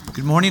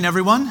Good morning,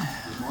 everyone.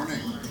 Good morning.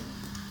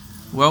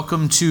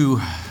 Welcome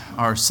to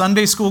our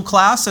Sunday school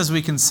class as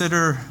we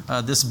consider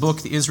this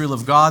book, The Israel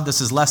of God. This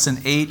is Lesson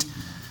 8,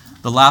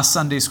 the last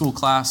Sunday school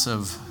class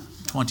of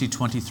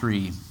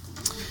 2023.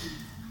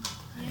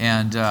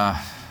 And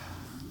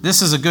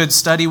this is a good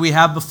study we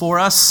have before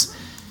us.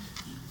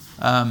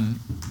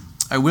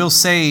 I will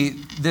say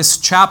this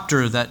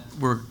chapter that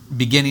we're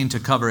beginning to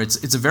cover,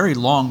 it's a very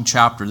long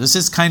chapter. This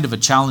is kind of a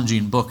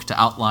challenging book to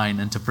outline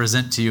and to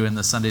present to you in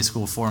the Sunday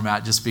school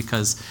format, just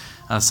because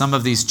some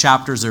of these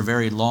chapters are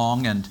very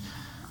long and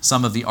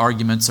some of the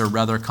arguments are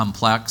rather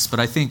complex. But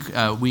I think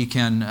we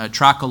can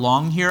track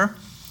along here.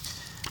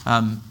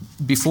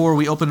 Before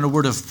we open a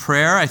word of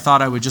prayer, I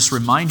thought I would just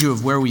remind you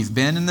of where we've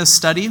been in this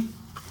study.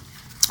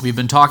 We've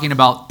been talking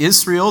about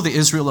Israel, the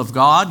Israel of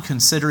God,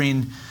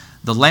 considering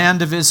the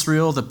land of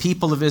Israel, the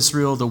people of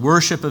Israel, the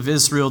worship of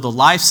Israel, the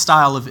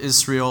lifestyle of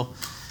Israel.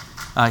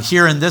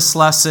 Here in this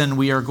lesson,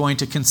 we are going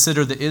to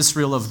consider the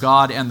Israel of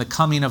God and the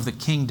coming of the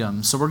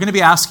kingdom. So we're going to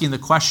be asking the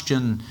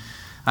question,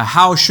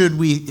 how should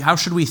we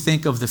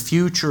think of the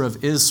future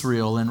of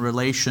Israel in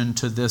relation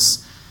to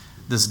this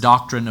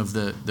doctrine of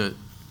the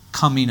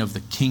coming of the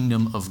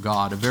kingdom of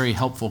God? A very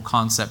helpful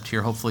concept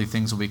here. Hopefully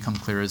things will become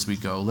clear as we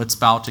go. Let's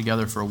bow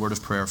together for a word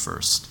of prayer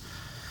first.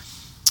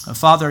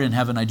 Father in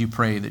heaven, I do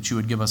pray that you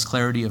would give us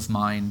clarity of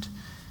mind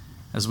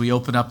as we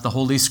open up the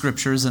Holy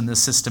Scriptures in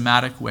this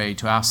systematic way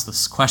to ask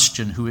this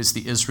question, who is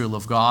the Israel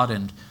of God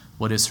and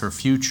what is her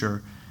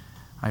future?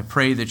 I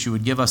pray that you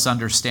would give us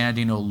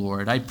understanding, O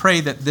Lord. I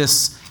pray that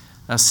this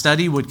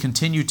study would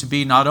continue to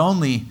be not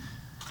only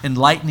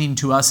enlightening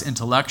to us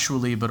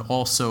intellectually, but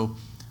also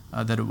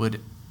that it would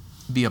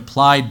be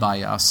applied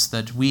by us,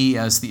 that we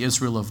as the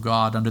Israel of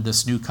God under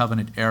this new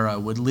covenant era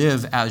would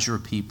live as your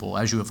people,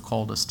 as you have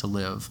called us to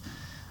live.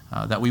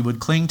 That we would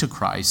cling to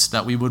Christ,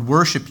 that we would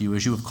worship you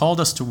as you have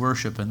called us to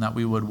worship, and that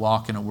we would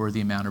walk in a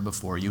worthy manner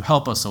before you.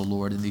 Help us, O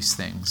Lord, in these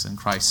things. In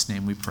Christ's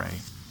name we pray.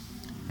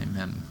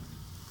 Amen.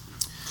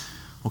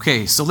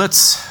 Okay, so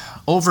let's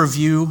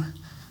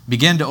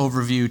begin to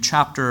overview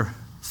chapter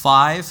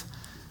 5,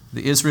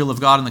 the Israel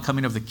of God and the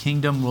coming of the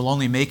kingdom. We'll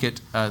only make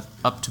it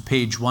up to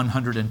page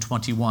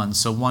 121.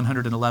 So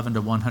 111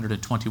 to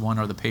 121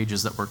 are the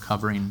pages that we're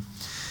covering.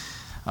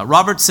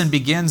 Robertson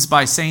begins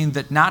by saying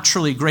that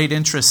naturally great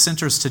interest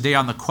centers today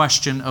on the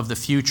question of the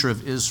future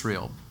of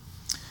Israel.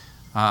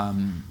 I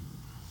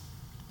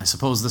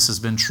suppose this has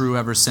been true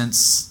ever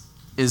since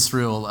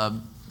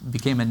Israel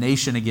became a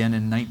nation again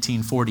in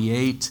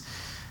 1948,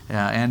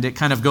 and it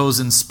kind of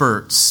goes in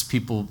spurts.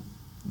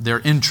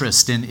 Their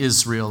interest in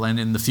Israel and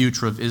in the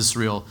future of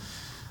Israel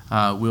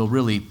will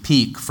really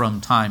peak from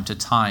time to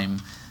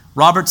time.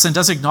 Robertson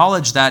does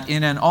acknowledge that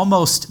in an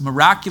almost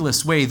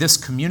miraculous way, this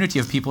community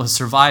of people has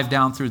survived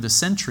down through the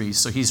centuries.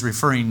 So he's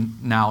referring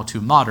now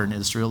to modern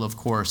Israel, of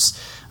course,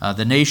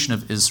 the nation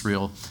of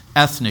Israel,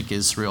 ethnic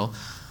Israel.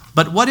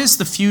 But what is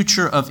the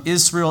future of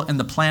Israel in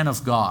the plan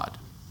of God?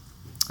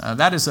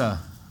 That is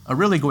a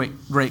really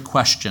great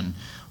question.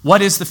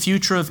 What is the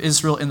future of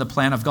Israel in the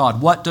plan of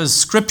God? What does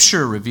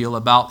Scripture reveal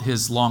about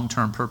his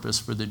long-term purpose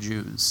for the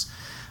Jews?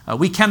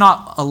 We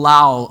cannot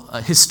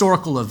allow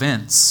historical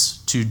events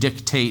to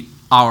dictate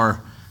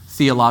our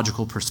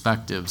theological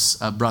perspectives,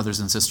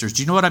 brothers and sisters.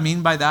 Do you know what I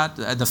mean by that?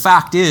 The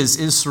fact is,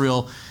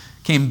 Israel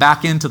came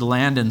back into the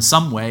land in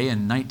some way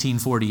in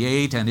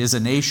 1948 and is a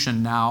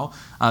nation now.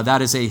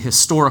 That is a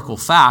historical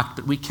fact,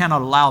 but we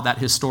cannot allow that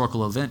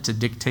historical event to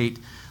dictate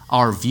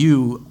our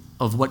view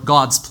of what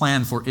God's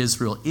plan for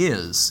Israel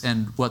is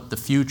and what the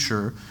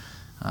future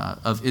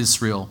of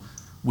Israel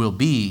will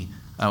be.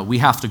 We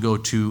have to go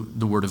to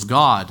the Word of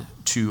God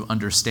to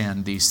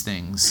understand these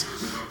things.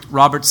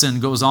 Robertson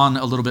goes on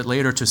a little bit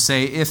later to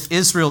say, if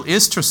Israel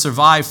is to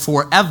survive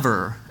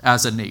forever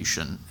as a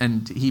nation,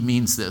 and he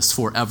means this,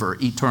 forever,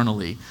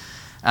 eternally,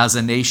 as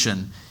a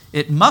nation,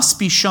 it must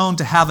be shown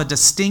to have a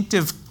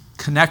distinctive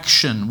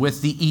connection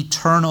with the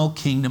eternal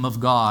kingdom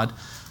of God.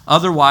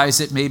 Otherwise,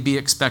 it may be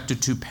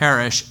expected to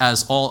perish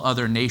as all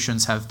other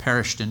nations have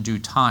perished in due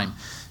time.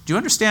 Do you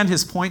understand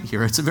his point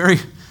here?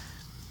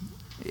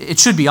 It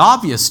should be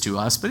obvious to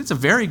us, but it's a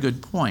very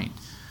good point.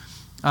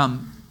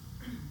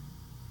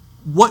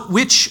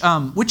 Which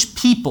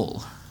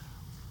people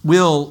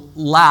will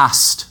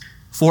last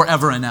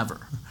forever and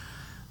ever?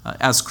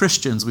 As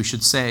Christians, we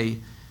should say,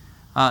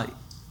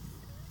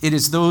 it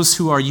is those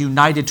who are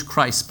united to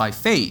Christ by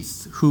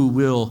faith who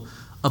will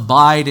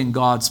abide in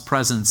God's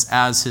presence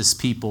as his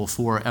people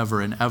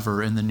forever and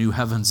ever in the new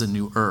heavens and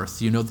new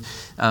earth.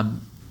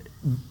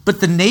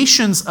 But the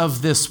nations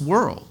of this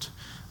world,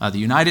 the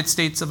United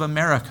States of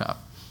America,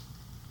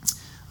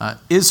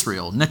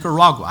 Israel,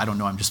 Nicaragua, I don't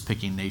know, I'm just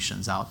picking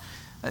nations out.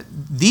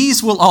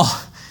 These will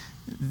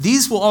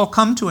all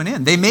come to an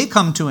end. They may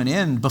come to an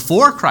end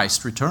before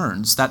Christ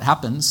returns. That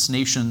happens.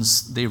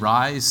 Nations, they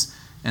rise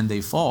and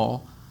they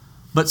fall.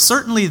 But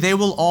certainly they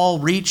will all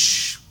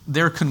reach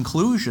their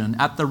conclusion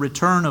at the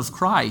return of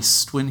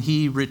Christ when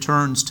he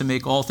returns to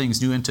make all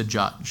things new and to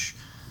judge.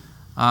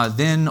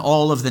 Then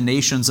all of the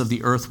nations of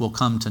the earth will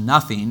come to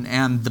nothing,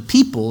 and the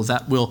people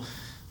that will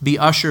be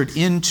ushered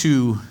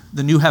into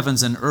the new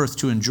heavens and earth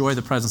to enjoy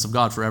the presence of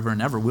God forever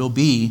and ever will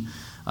be,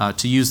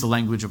 to use the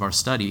language of our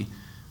study,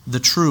 the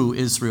true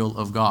Israel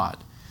of God.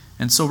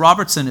 And so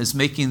Robertson is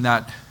making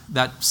that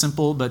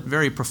simple but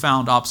very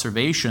profound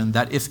observation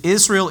that if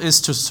Israel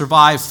is to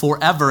survive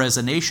forever as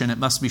a nation, it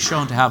must be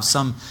shown to have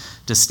some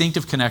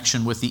distinctive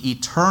connection with the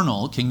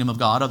eternal kingdom of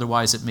God.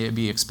 Otherwise, it may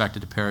be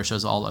expected to perish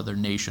as all other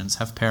nations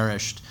have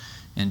perished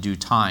in due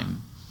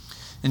time.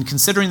 In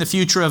considering the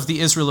future of the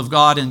Israel of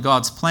God and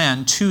God's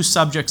plan, two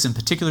subjects in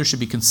particular should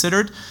be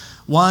considered.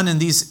 One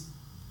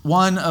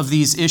of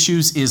these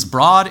issues is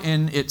broad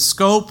in its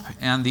scope,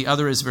 and the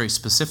other is very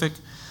specific.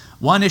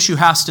 One issue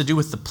has to do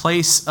with the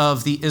place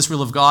of the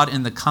Israel of God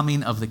in the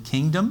coming of the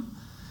kingdom,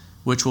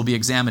 which will be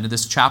examined in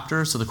this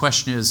chapter. So the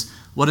question is,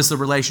 what is the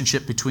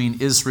relationship between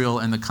Israel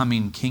and the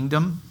coming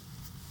kingdom?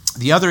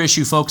 The other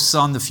issue focuses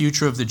on the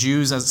future of the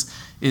Jews as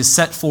is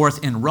set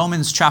forth in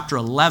Romans chapter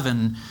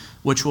 11,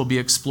 which will be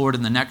explored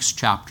in the next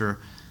chapter.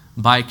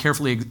 By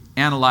carefully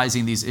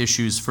analyzing these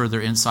issues,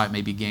 further insight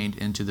may be gained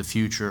into the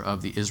future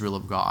of the Israel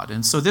of God.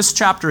 And so this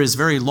chapter is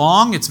very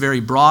long, it's very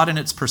broad in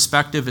its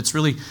perspective. It's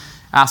really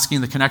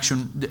asking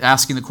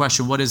the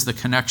question, what is the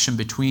connection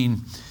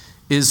between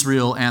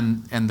Israel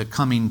and the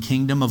coming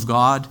kingdom of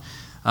God?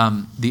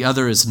 The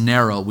other is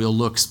narrow. We'll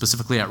look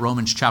specifically at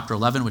Romans chapter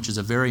 11, which is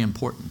a very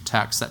important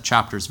text. That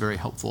chapter is very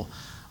helpful,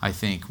 I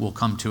think. We'll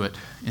come to it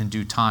in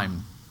due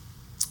time.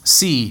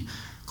 C,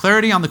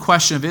 clarity on the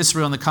question of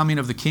Israel and the coming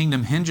of the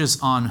kingdom hinges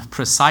on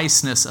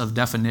preciseness of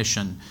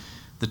definition.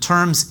 The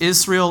terms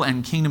Israel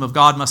and kingdom of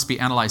God must be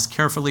analyzed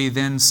carefully.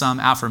 Then some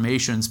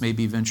affirmations may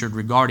be ventured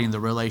regarding the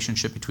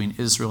relationship between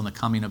Israel and the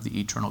coming of the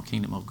eternal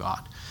kingdom of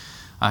God.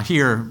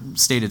 Here,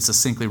 stated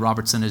succinctly,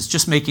 Robertson is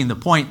just making the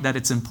point that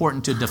it's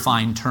important to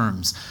define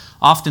terms.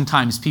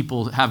 Oftentimes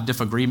people have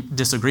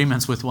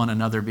disagreements with one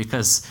another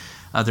because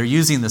they're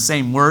using the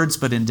same words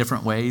but in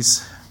different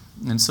ways.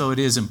 And so it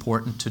is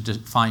important to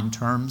define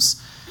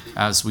terms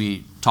as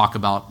we talk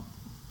about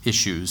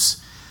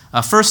issues.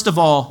 First of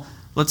all,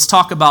 let's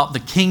talk about the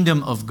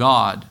kingdom of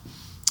God.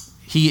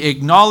 He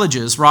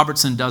acknowledges,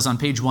 Robertson does on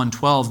page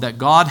 112, that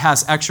God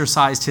has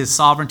exercised his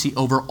sovereignty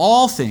over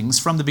all things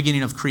from the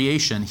beginning of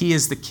creation. He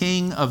is the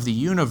king of the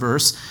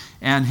universe,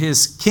 and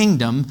his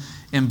kingdom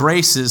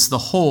embraces the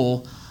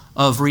whole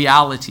of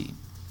reality.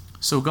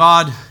 So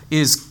God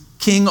is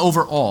king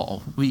over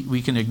all.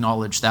 We can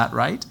acknowledge that,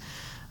 right?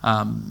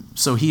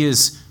 So he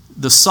is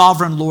the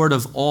sovereign Lord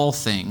of all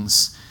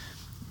things.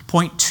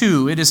 Point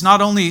 2, it is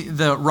not only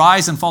the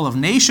rise and fall of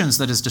nations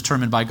that is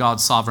determined by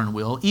God's sovereign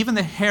will, even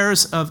the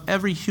hairs of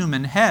every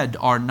human head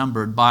are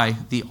numbered by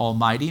the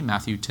Almighty,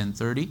 Matthew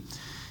 10:30.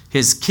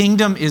 His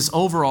kingdom is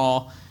over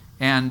all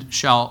and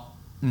shall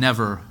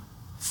never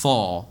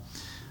fall.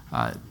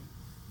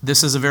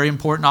 This is a very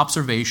important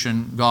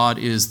observation. God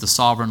is the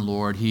sovereign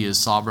Lord. He is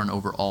sovereign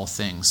over all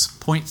things.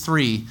 Point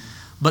 3,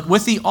 but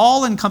with the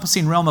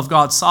all-encompassing realm of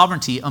God's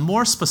sovereignty, a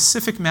more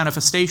specific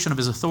manifestation of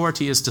his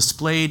authority is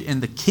displayed in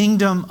the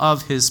kingdom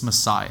of his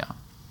Messiah.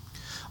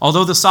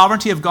 Although the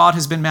sovereignty of God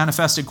has been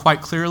manifested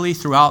quite clearly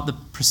throughout the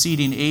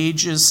preceding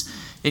ages,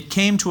 it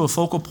came to a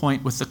focal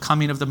point with the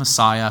coming of the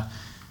Messiah,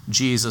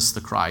 Jesus the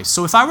Christ.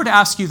 So if I were to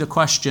ask you the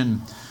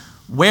question,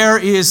 where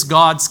is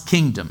God's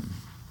kingdom?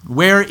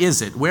 Where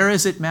is it? Where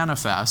is it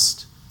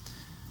manifest?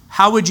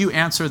 How would you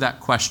answer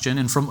that question?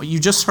 And from what you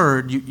just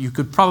heard, you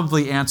could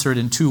probably answer it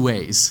in two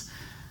ways.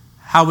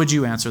 How would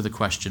you answer the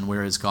question,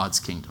 where is God's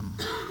kingdom?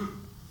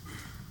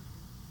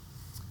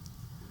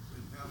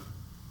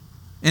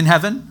 In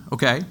heaven,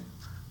 okay.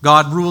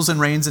 God rules and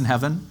reigns in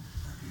heaven.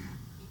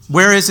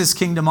 Where is his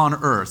kingdom on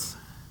earth?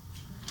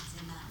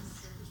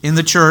 In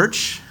the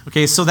church.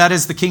 Okay, so that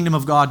is the kingdom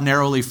of God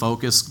narrowly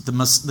focused.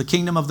 The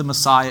kingdom of the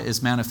Messiah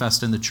is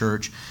manifest in the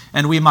church.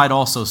 And we might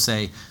also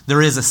say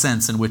there is a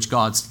sense in which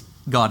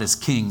God is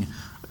king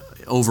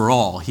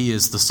overall. He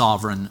is the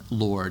sovereign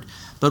Lord.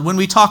 But when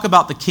we talk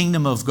about the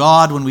kingdom of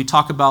God, when we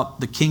talk about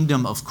the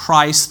kingdom of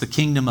Christ, the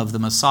kingdom of the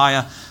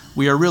Messiah,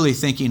 we are really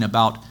thinking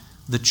about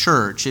the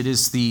church. It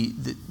is the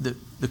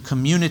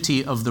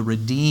community of the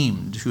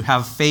redeemed who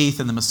have faith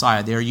in the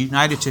Messiah. They are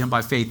united to him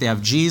by faith. They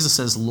have Jesus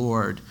as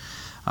Lord.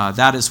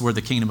 That is where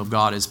the kingdom of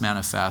God is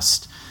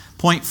manifest.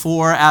 Point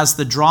 4, as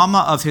the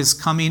drama of his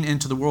coming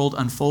into the world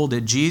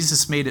unfolded,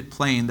 Jesus made it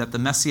plain that the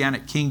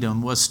Messianic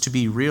kingdom was to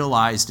be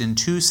realized in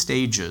two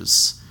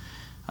stages.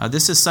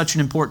 This is such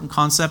an important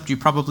concept. You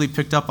probably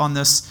picked up on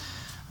this.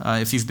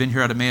 If you've been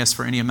here at Emmaus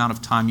for any amount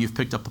of time, you've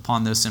picked up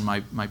upon this in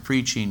my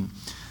preaching.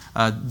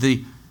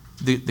 The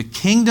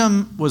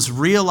kingdom was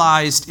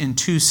realized in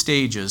two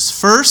stages.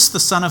 First, the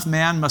Son of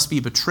Man must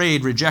be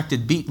betrayed,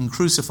 rejected, beaten,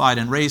 crucified,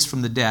 and raised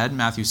from the dead,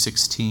 Matthew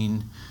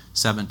 16,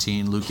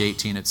 17, Luke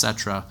 18,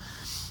 etc.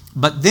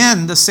 But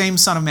then the same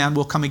Son of Man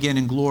will come again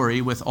in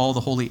glory with all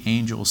the holy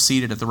angels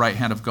seated at the right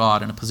hand of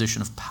God in a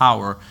position of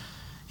power.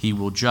 He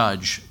will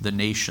judge the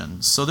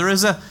nations. So there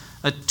is a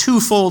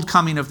twofold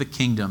coming of the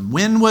kingdom.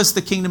 When was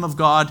the kingdom of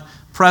God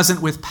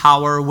present with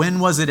power? When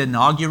was it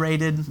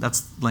inaugurated?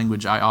 That's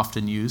language I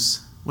often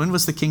use. When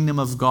was the kingdom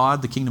of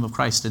God, the kingdom of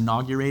Christ,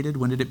 inaugurated?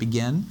 When did it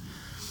begin?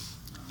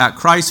 at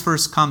Christ's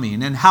first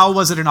coming. And how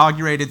was it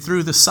inaugurated?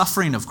 Through the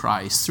suffering of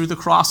Christ, through the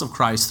cross of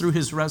Christ, through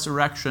his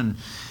resurrection.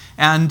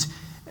 And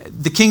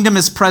the kingdom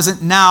is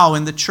present now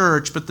in the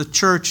church, but the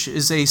church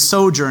is a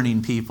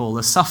sojourning people,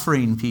 a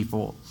suffering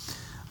people.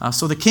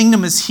 So the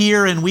kingdom is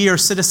here and we are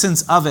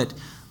citizens of it,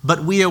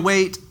 but we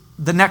await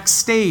the next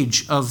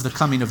stage of the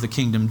coming of the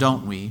kingdom,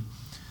 don't we?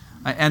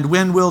 And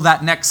when will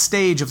that next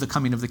stage of the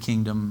coming of the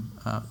kingdom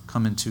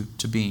come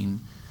into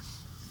being?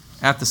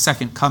 At the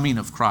second coming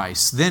of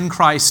Christ. Then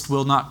Christ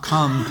will not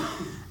come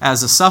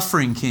as a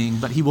suffering king,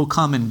 but he will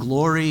come in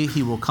glory,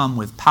 he will come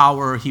with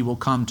power, he will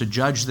come to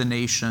judge the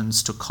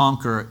nations, to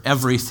conquer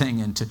everything,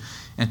 and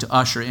to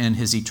usher in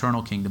his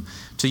eternal kingdom.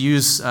 To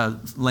use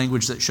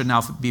language that should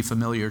now be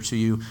familiar to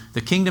you,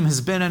 the kingdom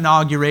has been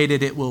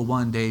inaugurated, it will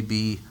one day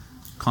be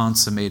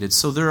consummated.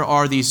 So there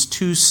are these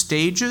two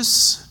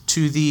stages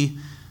to the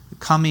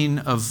coming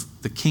of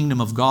the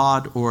kingdom of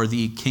God or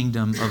the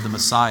kingdom of the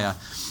Messiah.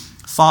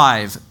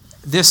 5,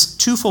 this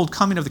twofold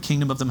coming of the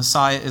kingdom of the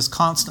Messiah is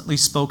constantly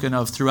spoken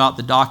of throughout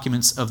the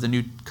documents of the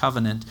New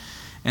Covenant.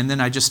 And then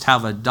I just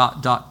have a ...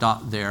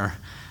 there.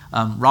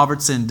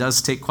 Robertson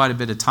does take quite a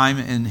bit of time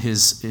in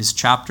his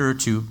chapter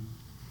to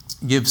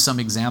give some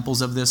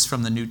examples of this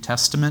from the New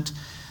Testament,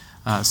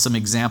 some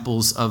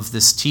examples of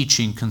this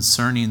teaching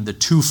concerning the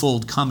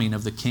twofold coming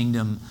of the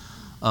kingdom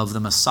of the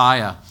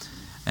Messiah.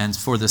 And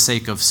for the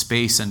sake of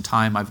space and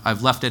time,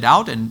 I've left it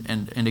out.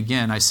 And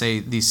again, I say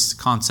these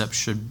concepts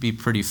should be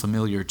pretty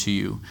familiar to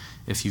you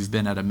if you've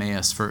been at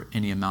Emmaus for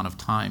any amount of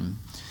time.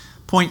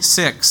 Point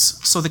 6,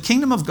 so the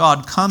kingdom of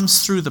God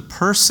comes through the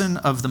person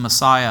of the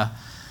Messiah,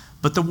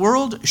 but the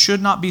world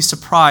should not be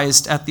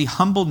surprised at the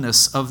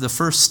humbleness of the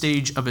first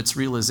stage of its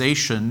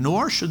realization,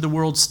 nor should the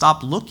world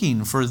stop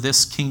looking for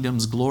this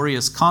kingdom's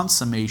glorious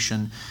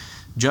consummation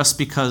just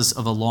because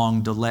of a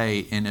long delay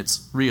in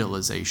its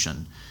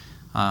realization.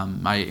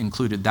 I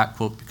included that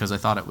quote because I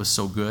thought it was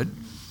so good.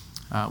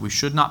 We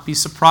should not be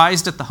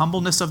surprised at the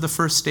humbleness of the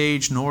first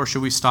stage, nor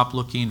should we stop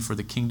looking for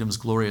the kingdom's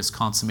glorious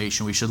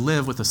consummation. We should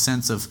live with a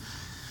sense of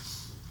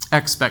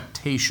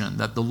expectation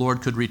that the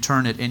Lord could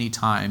return at any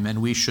time,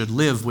 and we should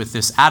live with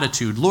this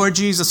attitude, Lord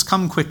Jesus,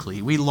 come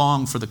quickly. We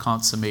long for the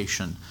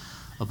consummation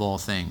of all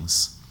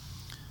things.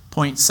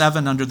 Point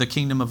 7, under the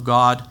kingdom of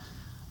God,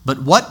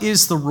 but what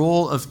is the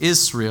role of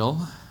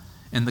Israel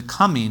in the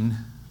coming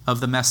of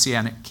the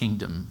Messianic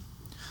kingdom?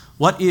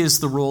 What is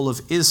the role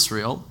of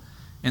Israel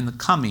in the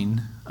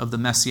coming of the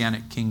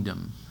Messianic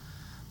kingdom?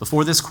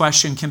 Before this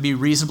question can be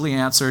reasonably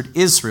answered,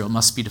 Israel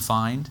must be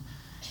defined,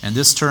 and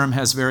this term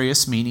has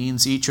various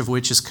meanings, each of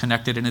which is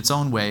connected in its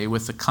own way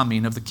with the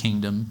coming of the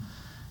kingdom.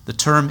 The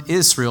term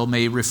Israel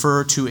may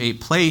refer to a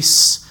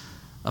place,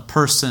 a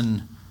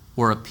person,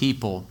 or a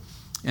people,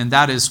 and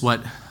that is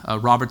what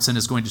Robertson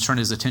is going to turn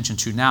his attention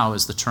to now,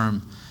 is the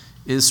term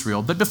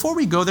Israel. But before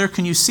we go there,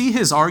 can you see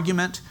his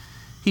argument?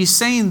 He's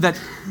saying that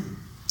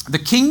the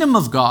kingdom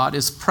of God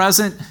is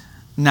present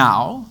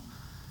now.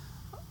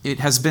 It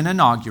has been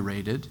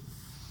inaugurated.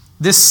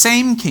 This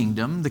same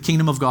kingdom, the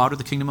kingdom of God or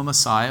the kingdom of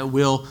Messiah,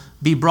 will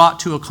be brought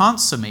to a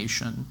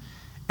consummation.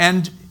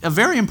 And a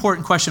very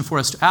important question for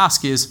us to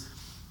ask is,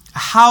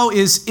 how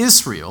is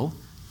Israel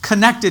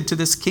connected to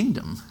this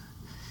kingdom?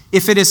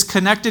 If it is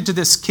connected to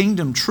this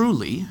kingdom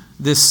truly,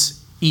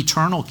 this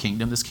eternal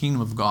kingdom, this kingdom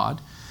of God,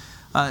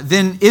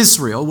 then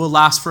Israel will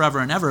last forever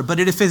and ever. But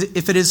if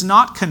it is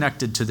not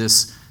connected to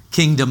this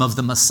kingdom of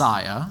the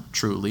Messiah,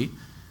 truly,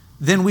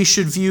 then we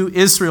should view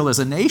Israel as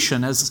a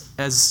nation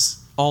as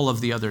all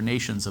of the other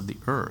nations of the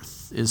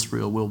earth.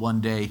 Israel will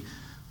one day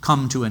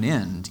come to an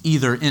end,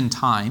 either in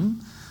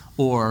time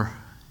or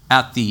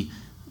at the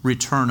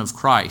return of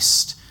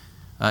Christ.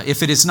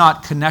 If it is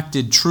not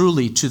connected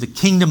truly to the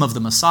kingdom of the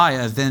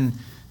Messiah, then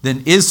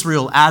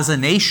Israel as a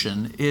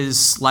nation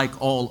is like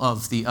all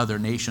of the other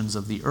nations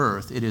of the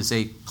earth. It is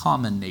a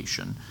common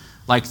nation,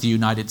 like the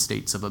United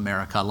States of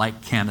America,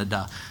 like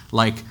Canada,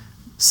 like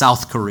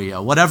South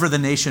Korea, whatever the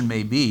nation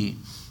may be.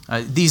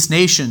 These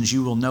nations,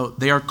 you will note,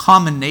 they are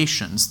common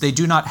nations. They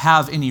do not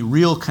have any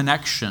real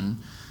connection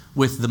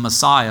with the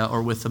Messiah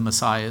or with the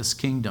Messiah's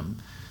kingdom.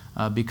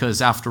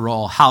 Because after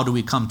all, how do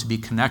we come to be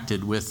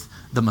connected with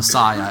the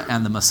Messiah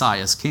and the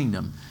Messiah's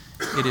kingdom?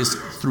 It is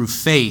through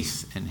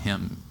faith in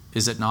him,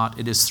 is it not?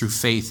 It is through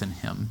faith in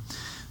him.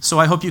 So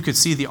I hope you could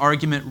see the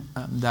argument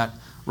that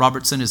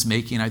Robertson is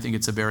making. I think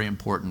it's a very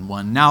important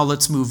one. Now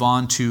let's move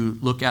on to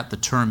look at the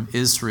term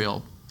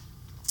Israel.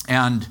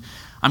 And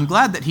I'm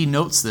glad that he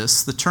notes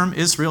this. The term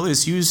Israel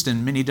is used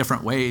in many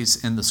different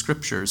ways in the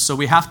scriptures, so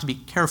we have to be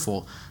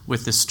careful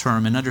with this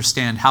term and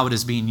understand how it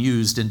is being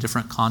used in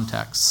different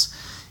contexts.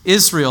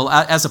 Israel,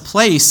 as a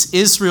place,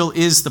 Israel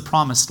is the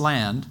promised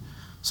land.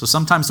 So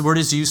sometimes the word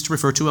is used to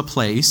refer to a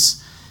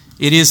place.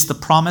 It is the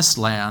promised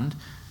land.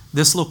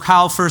 This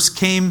locale first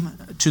came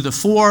to the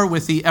fore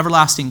with the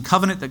everlasting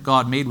covenant that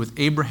God made with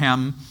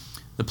Abraham.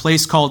 The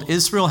place called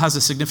Israel has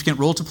a significant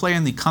role to play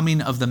in the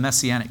coming of the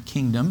Messianic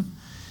kingdom,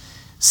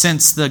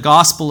 since the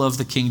gospel of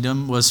the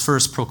kingdom was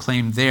first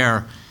proclaimed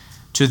there.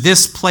 To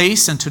this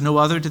place and to no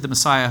other did the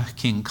Messiah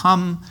King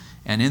come,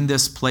 And in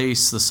this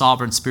place, the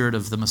sovereign spirit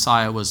of the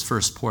Messiah was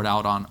first poured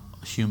out on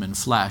human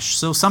flesh.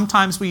 So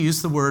sometimes we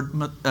use the word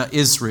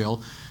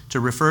Israel to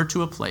refer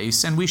to a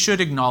place, and we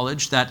should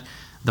acknowledge that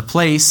the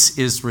place,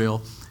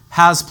 Israel,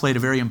 has played a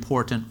very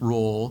important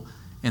role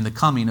in the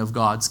coming of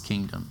God's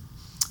kingdom.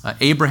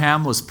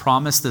 Abraham was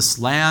promised this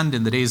land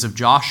in the days of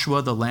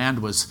Joshua. The land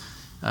was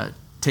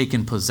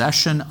taken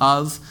possession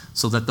of,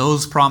 so that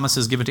those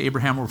promises given to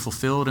Abraham were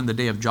fulfilled in the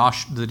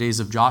days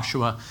of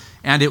Joshua.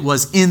 And it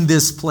was in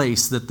this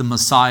place that the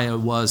Messiah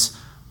was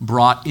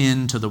brought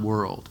into the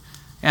world.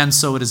 And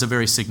so it is a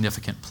very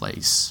significant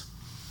place.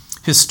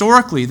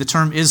 Historically, the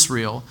term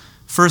Israel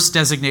first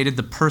designated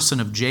the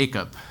person of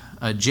Jacob.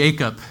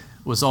 Jacob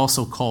was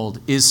also called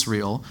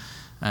Israel.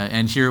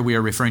 And here we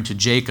are referring to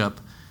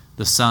Jacob,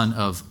 the son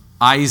of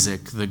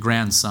Isaac, the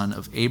grandson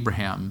of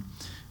Abraham.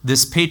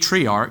 This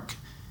patriarch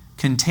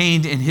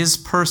contained in his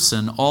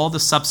person all the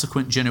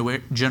subsequent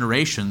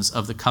generations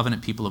of the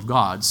covenant people of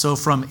God. So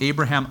from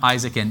Abraham,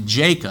 Isaac, and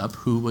Jacob,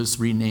 who was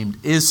renamed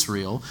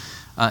Israel,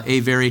 a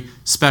very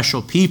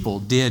special people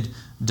did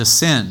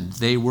descend.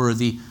 They were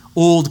the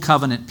old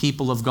covenant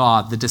people of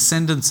God, the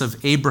descendants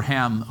of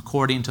Abraham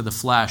according to the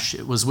flesh.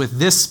 It was with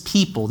this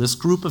people, this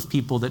group of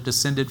people that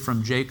descended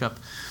from Jacob,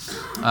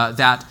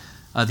 that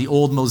the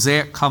old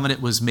Mosaic covenant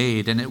was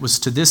made, and it was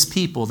to this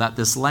people that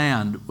this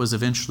land was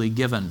eventually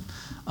given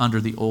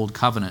under the old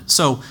covenant.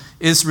 So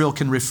Israel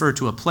can refer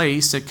to a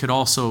place. It could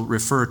also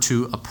refer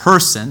to a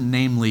person,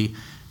 namely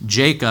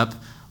Jacob,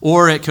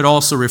 or it could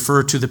also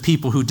refer to the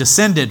people who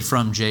descended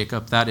from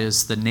Jacob, that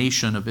is, the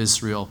nation of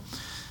Israel,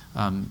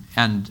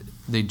 and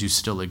they do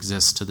still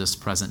exist to this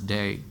present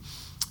day.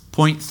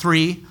 Point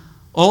 3,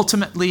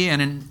 ultimately,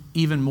 and in an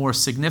even more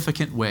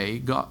significant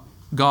way,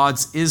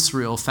 God's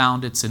Israel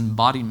found its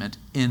embodiment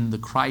in the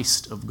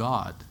Christ of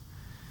God.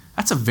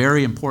 That's a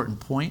very important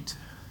point.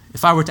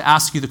 If I were to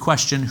ask you the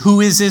question,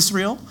 who is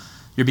Israel?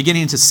 You're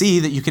beginning to see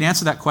that you can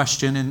answer that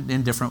question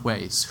in different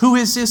ways. Who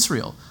is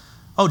Israel?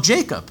 Oh,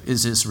 Jacob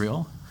is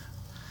Israel.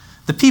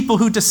 The people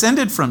who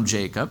descended from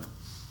Jacob,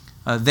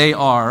 they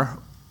are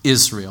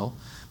Israel.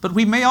 But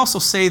we may also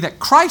say that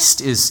Christ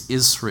is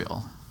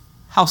Israel.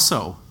 How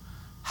so?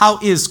 How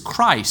is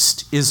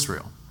Christ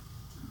Israel?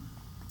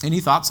 Any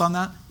thoughts on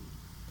that?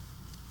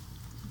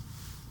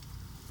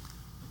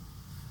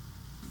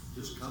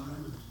 Just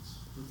covenant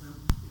with them.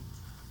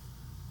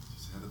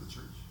 He's head of the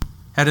church.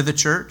 Head of the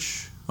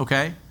church,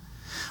 okay.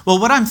 Well,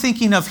 what I'm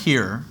thinking of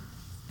here,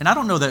 and I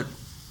don't know that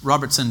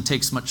Robertson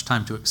takes much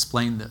time to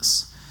explain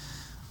this,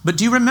 but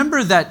do you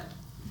remember that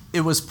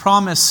it was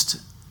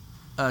promised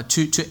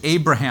to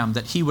Abraham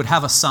that he would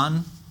have a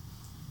son,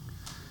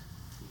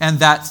 and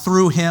that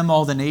through him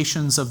all the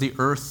nations of the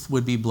earth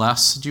would be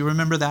blessed? Do you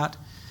remember that?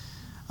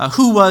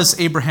 Who was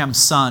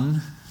Abraham's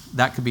son?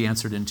 That could be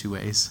answered in two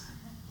ways.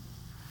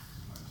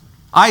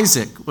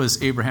 Isaac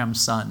was Abraham's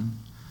son.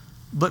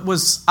 But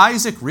was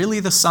Isaac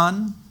really the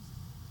son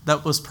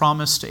that was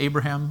promised to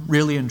Abraham,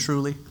 really and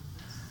truly?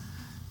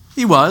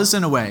 He was,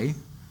 in a way.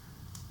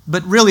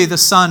 But really the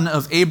son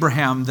of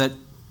Abraham that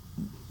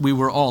we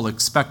were all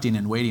expecting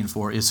and waiting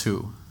for is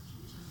who?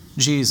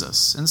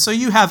 Jesus. And so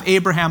you have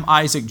Abraham,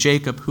 Isaac,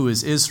 Jacob, who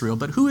is Israel.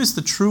 But who is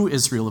the true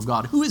Israel of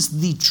God? Who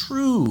is the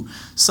true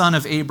son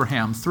of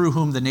Abraham through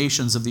whom the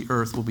nations of the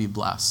earth will be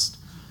blessed?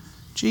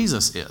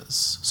 Jesus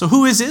is. So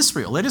who is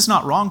Israel? It is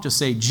not wrong to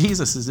say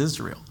Jesus is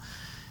Israel.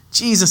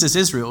 Jesus is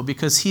Israel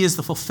because he is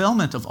the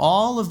fulfillment of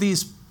all of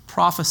these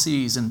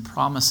prophecies and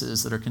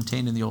promises that are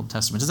contained in the Old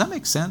Testament. Does that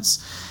make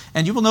sense?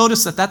 And you will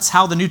notice that that's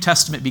how the New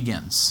Testament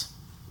begins.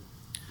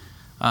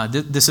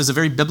 This is a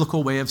very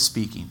biblical way of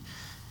speaking.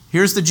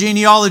 Here's the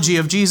genealogy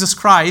of Jesus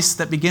Christ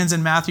that begins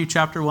in Matthew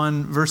chapter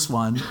 1, verse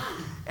 1.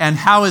 And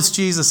how is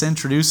Jesus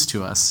introduced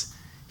to us?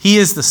 He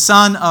is the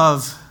son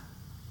of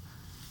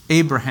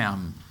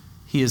Abraham.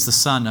 He is the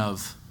son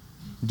of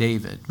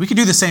David. We could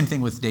do the same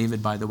thing with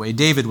David, by the way.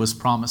 David was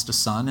promised a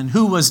son. And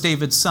who was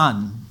David's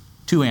son?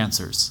 Two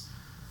answers.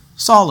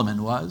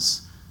 Solomon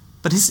was.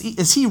 But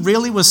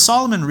was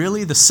Solomon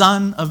really the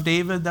son of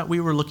David that we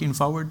were looking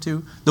forward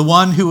to? The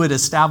one who would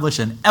establish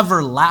an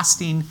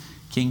everlasting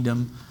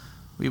kingdom?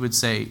 We would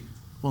say,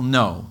 well,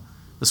 no.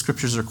 The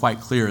scriptures are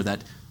quite clear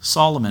that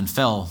Solomon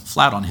fell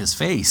flat on his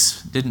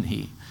face, didn't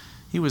he?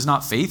 He was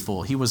not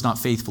faithful. He was not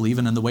faithful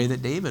even in the way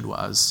that David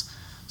was.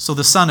 So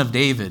the son of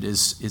David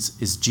is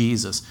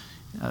Jesus.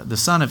 The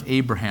son of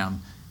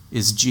Abraham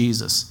is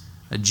Jesus.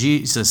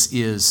 Jesus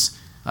is,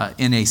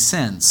 in a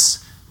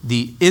sense,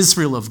 the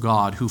Israel of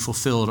God who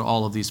fulfilled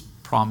all of these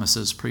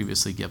promises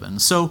previously given.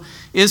 So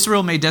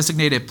Israel may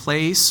designate a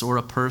place or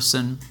a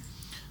person,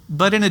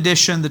 but in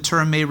addition, the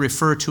term may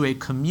refer to a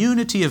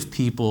community of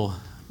people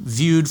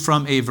viewed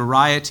from a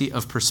variety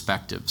of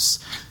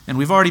perspectives. And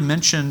we've already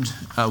mentioned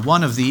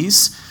one of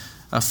these.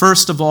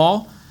 First of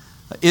all,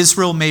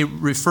 Israel may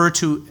refer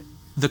to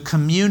the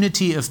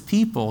community of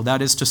people,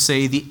 that is to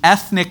say, the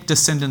ethnic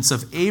descendants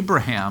of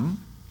Abraham,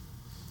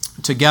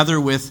 together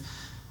with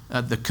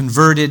the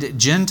converted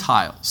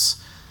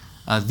Gentiles.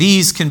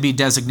 These can be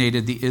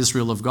designated the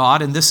Israel of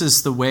God, and this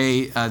is the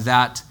way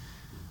that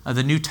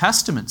The New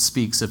Testament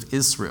speaks of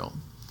Israel.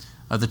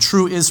 The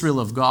true Israel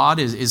of God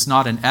is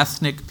not an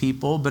ethnic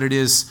people, but it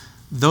is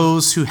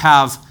those who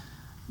have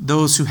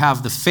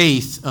the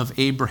faith of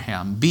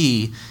Abraham.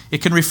 B,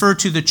 it can refer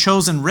to the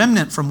chosen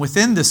remnant from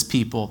within this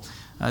people.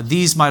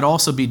 These might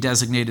also be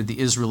designated the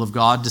Israel of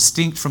God,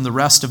 distinct from the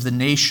rest of the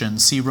nation.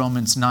 See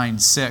Romans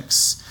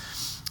 9:6.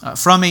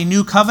 From a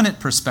new covenant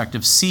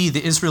perspective, C,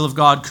 the Israel of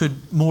God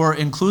could more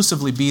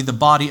inclusively be the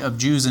body of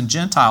Jews and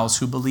Gentiles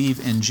who believe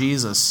in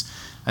Jesus.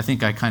 I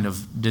think I kind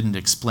of didn't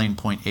explain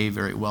point A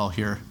very well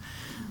here.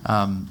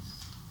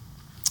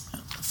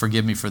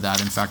 Forgive me for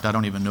that. In fact, I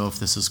don't even know if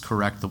this is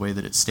correct the way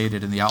that it's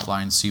stated in the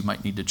outline, so you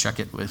might need to check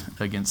it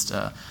against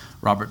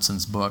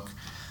Robertson's book.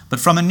 But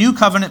from a new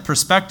covenant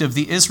perspective,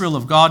 the Israel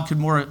of God could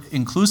more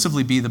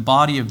inclusively be the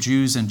body of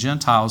Jews and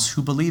Gentiles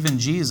who believe in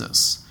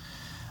Jesus.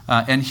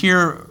 And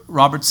here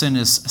Robertson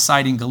is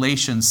citing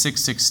Galatians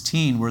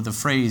 6:16, where the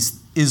phrase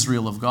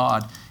Israel of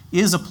God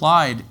is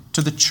applied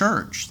to the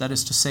church. That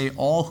is to say,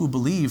 all who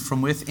believe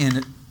from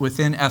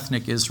within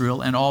ethnic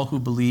Israel and all who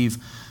believe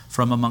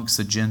from amongst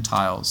the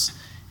Gentiles.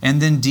 And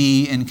then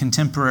D, in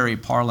contemporary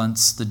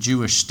parlance, the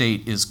Jewish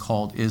state is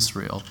called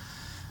Israel.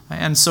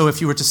 And so if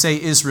you were to say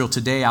Israel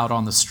today out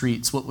on the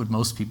streets, what would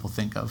most people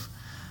think of?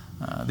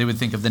 They would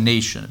think of the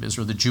nation of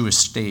Israel, the Jewish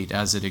state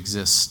as it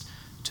exists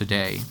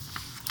today.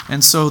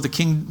 And so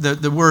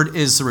the word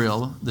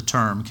Israel, the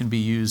term, can be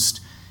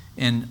used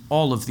in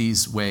all of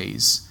these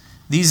ways.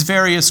 These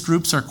various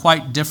groups are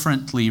quite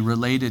differently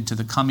related to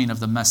the coming of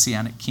the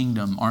Messianic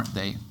kingdom, aren't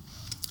they?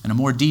 And a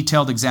more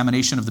detailed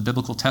examination of the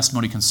biblical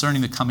testimony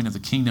concerning the coming of the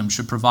kingdom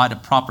should provide a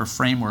proper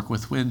framework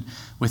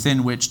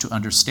within which to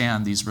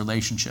understand these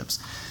relationships.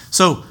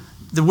 So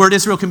the word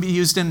Israel can be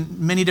used in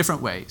many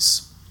different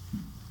ways.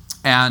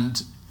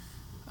 And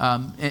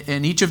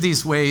in each of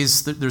these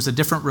ways, there's a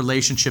different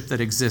relationship that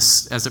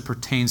exists as it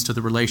pertains to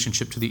the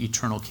relationship to the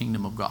eternal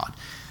kingdom of God.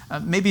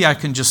 Maybe I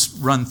can just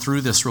run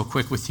through this real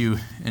quick with you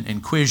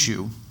and quiz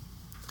you.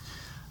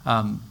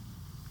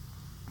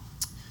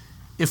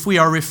 If we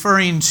are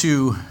referring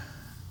to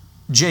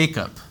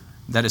Jacob,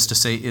 that is to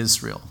say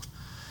Israel,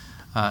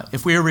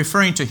 if we are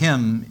referring to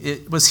him,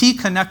 was he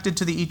connected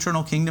to the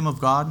eternal kingdom of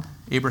God,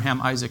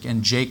 Abraham, Isaac,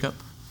 and Jacob?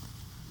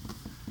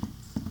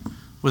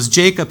 Was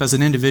Jacob as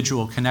an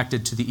individual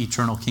connected to the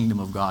eternal kingdom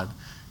of God?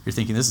 You're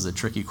thinking this is a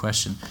tricky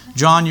question.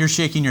 John, you're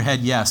shaking your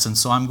head yes, and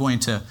so I'm going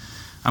to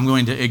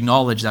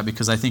acknowledge that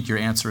because I think your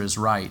answer is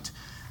right.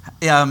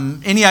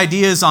 Any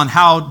ideas on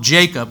how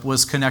Jacob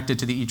was connected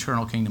to the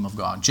eternal kingdom of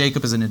God?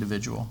 Jacob as an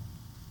individual.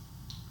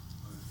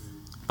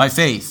 By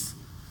faith.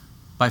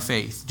 By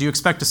faith. Do you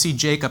expect to see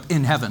Jacob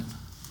in heaven?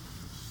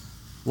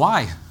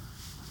 Why?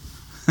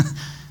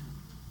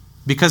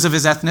 Because of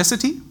his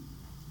ethnicity?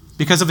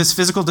 Because of his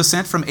physical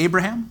descent from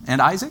Abraham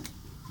and Isaac?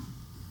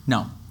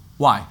 No.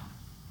 Why?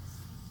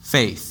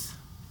 Faith.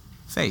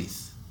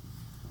 Faith.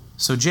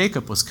 So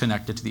Jacob was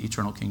connected to the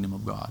eternal kingdom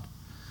of God.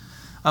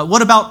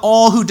 What about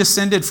all who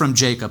descended from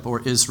Jacob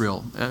or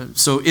Israel?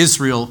 So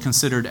Israel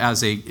considered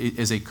as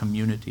a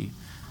community.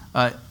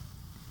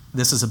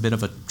 This is a bit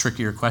of a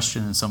trickier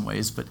question in some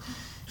ways, but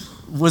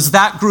was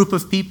that group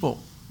of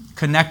people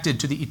connected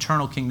to the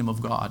eternal kingdom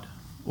of God,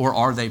 or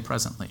are they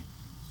presently?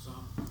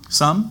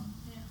 Some?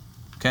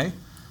 Okay.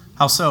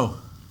 How so?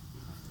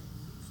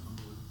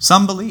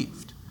 Some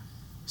believed.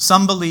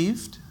 Some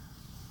believed.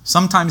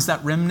 Sometimes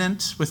that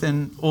remnant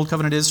within Old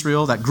Covenant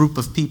Israel, that group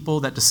of people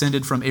that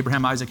descended from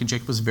Abraham, Isaac, and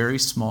Jacob was very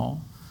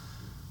small.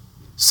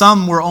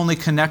 Some were only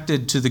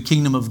connected to the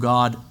kingdom of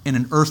God in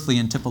an earthly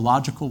and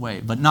typological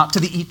way, but not to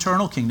the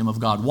eternal kingdom of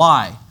God.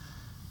 Why?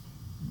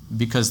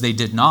 Because they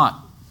did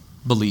not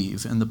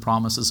believe in the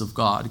promises of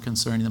God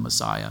concerning the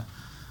Messiah.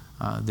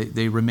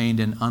 They remained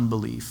in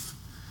unbelief.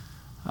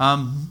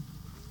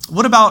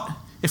 What about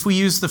if we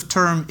use the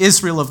term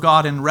Israel of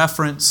God in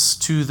reference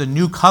to the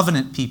new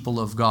covenant people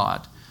of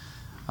God?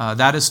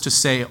 That is to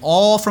say,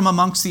 all from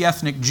amongst the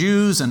ethnic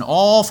Jews and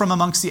all from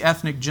amongst the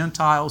ethnic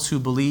Gentiles who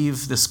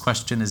believe. This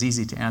question is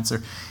easy to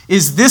answer.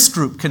 Is this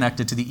group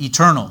connected to the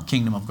eternal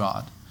kingdom of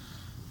God?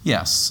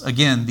 Yes.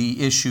 Again,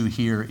 the issue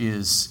here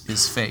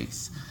is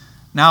faith.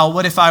 Now,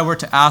 what if I were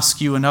to ask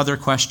you another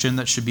question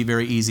that should be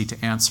very easy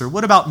to answer?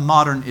 What about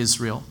modern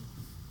Israel?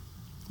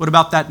 What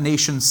about that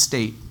nation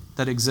state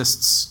that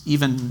exists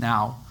even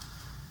now?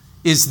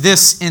 Is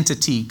this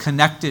entity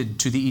connected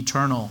to the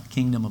eternal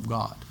kingdom of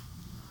God?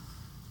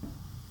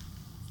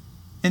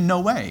 In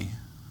no way.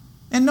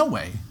 In no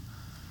way.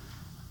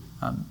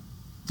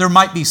 There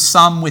might be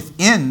some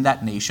within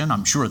that nation,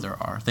 I'm sure there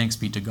are, thanks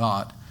be to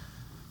God,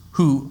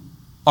 who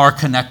are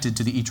connected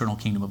to the eternal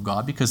kingdom of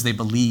God because they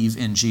believe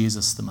in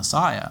Jesus the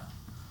Messiah.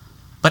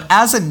 But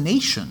as a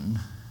nation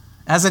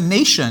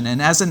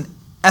and as an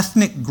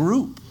ethnic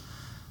group,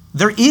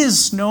 there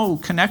is no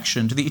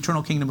connection to the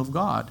eternal kingdom of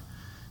God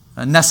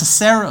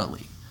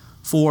necessarily.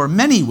 For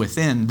many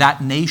within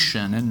that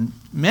nation and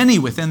many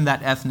within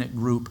that ethnic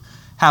group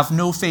have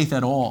no faith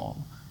at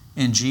all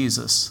in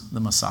Jesus the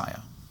Messiah.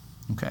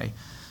 Okay?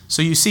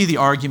 So you see the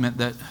argument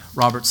that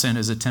Robertson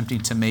is attempting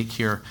to make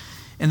here.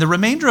 In the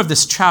remainder of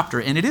this chapter,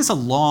 and it is a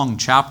long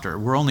chapter,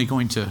 we're only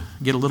going to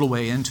get a little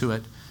way into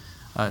it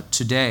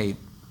today,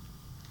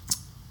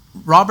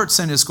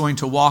 Robertson is going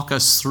to walk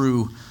us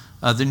through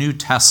the New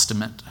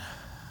Testament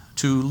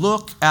to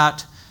look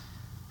at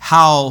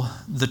how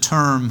the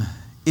term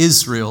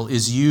Israel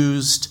is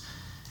used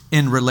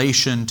in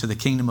relation to the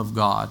kingdom of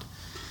God.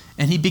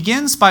 And he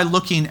begins by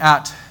looking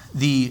at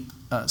the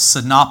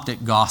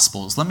synoptic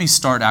gospels. Let me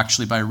start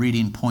actually by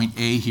reading point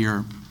A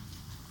here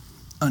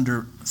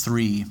under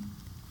 3.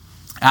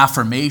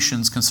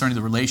 Affirmations concerning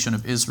the relation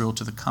of Israel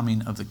to the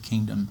coming of the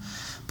kingdom.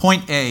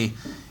 Point A,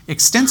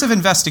 extensive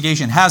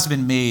investigation has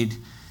been made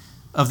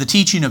of the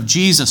teaching of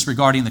Jesus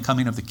regarding the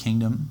coming of the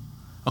kingdom.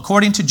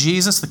 According to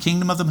Jesus, the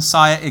kingdom of the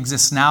Messiah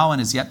exists now and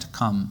is yet to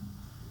come.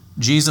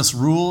 Jesus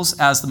rules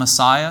as the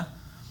Messiah.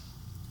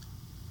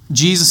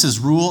 Jesus'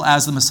 rule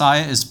as the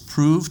Messiah is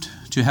proved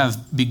to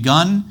have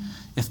begun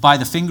if by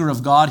the finger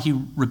of God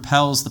he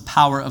repels the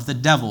power of the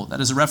devil.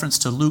 That is a reference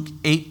to Luke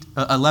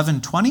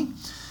 11:20.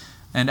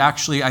 And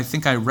actually, I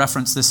think I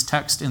referenced this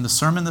text in the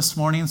sermon this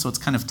morning, so it's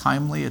kind of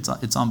timely.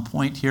 It's on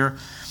point here.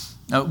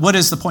 What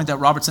is the point that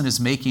Robertson is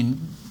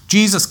making?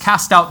 Jesus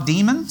cast out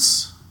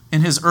demons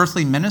in his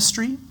earthly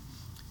ministry.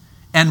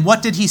 And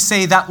what did he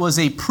say that was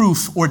a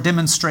proof or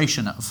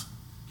demonstration of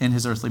in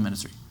his earthly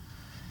ministry?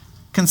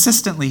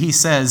 Consistently, he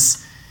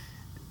says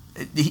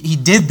he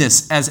did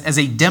this as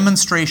a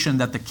demonstration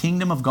that the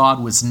kingdom of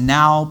God was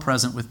now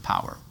present with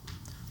power.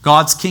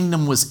 God's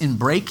kingdom was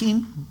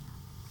breaking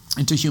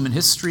into human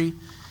history.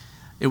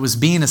 It was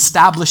being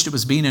established. It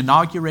was being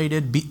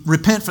inaugurated.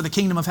 Repent, for the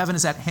kingdom of heaven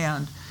is at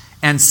hand.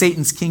 And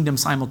Satan's kingdom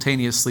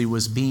simultaneously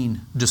was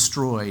being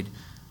destroyed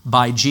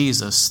by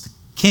Jesus, the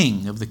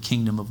king of the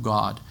kingdom of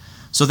God.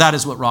 So that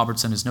is what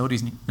Robertson is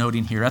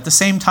noting here. At the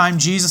same time,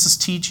 Jesus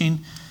teaches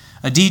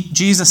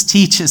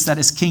that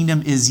his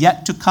kingdom is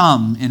yet to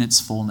come in its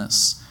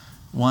fullness.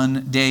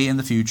 One day in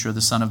the future,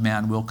 the Son of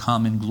Man will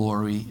come in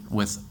glory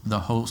with the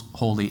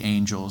holy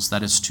angels,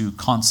 that is to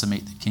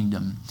consummate the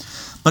kingdom.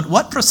 But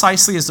what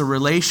precisely is the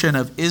relation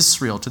of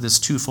Israel to this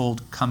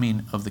twofold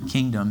coming of the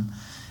kingdom?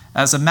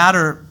 As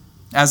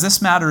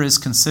this matter is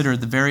considered,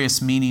 the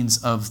various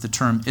meanings of the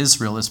term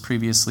Israel, as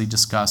previously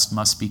discussed,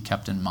 must be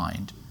kept in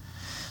mind.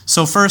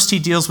 So first, he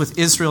deals with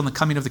Israel and the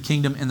coming of the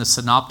kingdom in the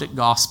Synoptic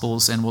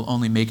Gospels, and we'll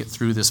only make it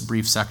through this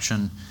brief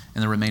section in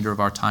the remainder of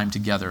our time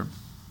together.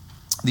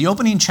 The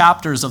opening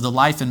chapters of the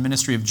life and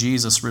ministry of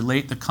Jesus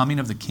relate the coming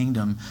of the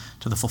kingdom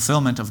to the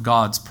fulfillment of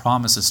God's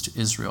promises to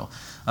Israel.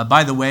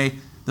 By the way,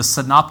 the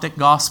Synoptic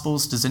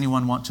Gospels, does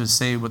anyone want to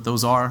say what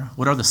those are?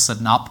 What are the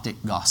Synoptic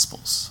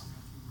Gospels?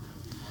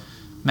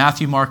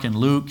 Matthew, Mark, and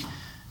Luke.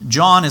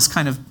 John is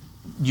kind of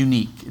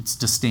unique. It's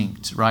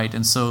distinct, right?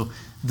 And so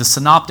the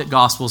Synoptic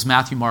Gospels,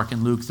 Matthew, Mark,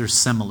 and Luke, they're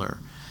similar.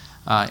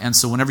 And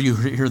so whenever you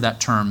hear that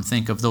term,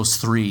 think of those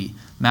three,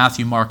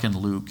 Matthew, Mark, and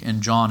Luke.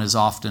 And John is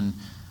often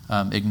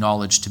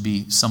acknowledged to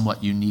be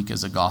somewhat unique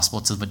as a gospel.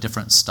 It's of a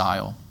different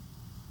style.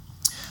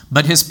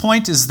 But his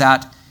point is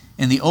that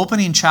in the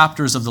opening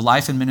chapters of the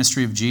life and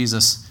ministry of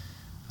Jesus,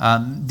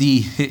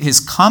 his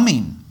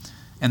coming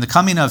and the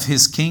coming of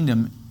his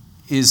kingdom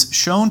is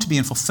shown to be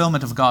in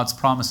fulfillment of God's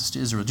promises to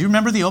Israel. Do you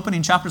remember the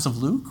opening chapters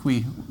of Luke?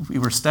 We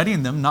were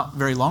studying them not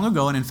very long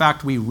ago, and in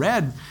fact, we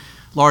read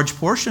large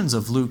portions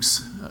of Luke's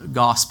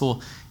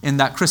gospel in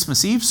that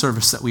Christmas Eve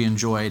service that we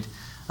enjoyed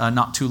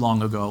not too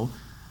long ago.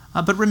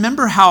 But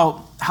remember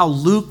how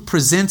Luke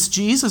presents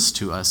Jesus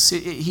to us.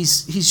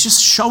 He's just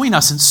showing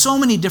us in so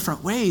many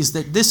different ways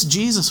that this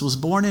Jesus was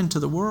born into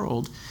the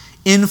world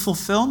in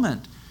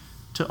fulfillment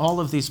to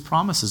all of these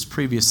promises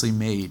previously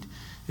made.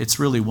 It's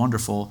really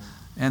wonderful.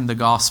 And the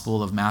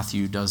Gospel of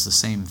Matthew does the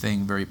same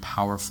thing very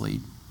powerfully.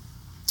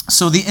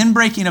 So the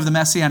inbreaking of the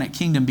Messianic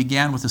kingdom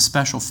began with a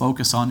special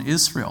focus on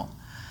Israel.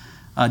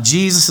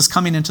 Jesus'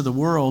 coming into the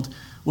world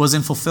was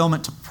in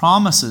fulfillment to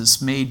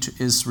promises made to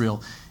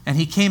Israel. And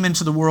he came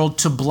into the world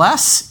to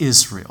bless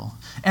Israel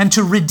and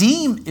to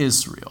redeem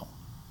Israel.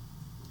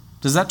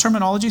 Does that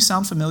terminology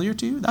sound familiar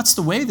to you? That's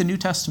the way the New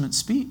Testament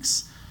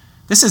speaks.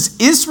 This is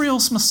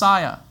Israel's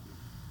Messiah.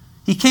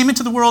 He came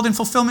into the world in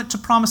fulfillment to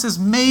promises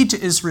made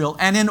to Israel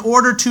and in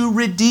order to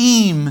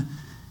redeem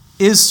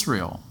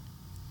Israel.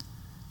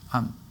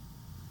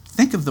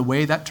 Think of the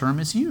way that term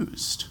is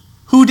used.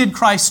 Who did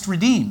Christ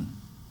redeem,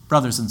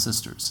 brothers and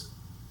sisters?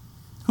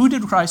 Who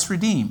did Christ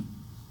redeem?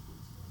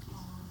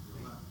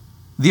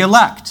 The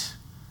elect.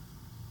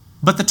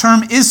 But the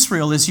term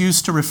Israel is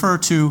used to refer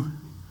to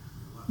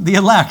the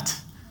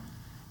elect.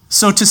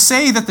 So to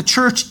say that the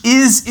church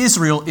is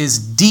Israel is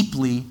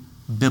deeply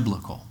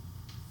biblical.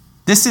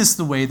 This is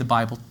the way the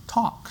Bible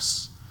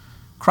talks.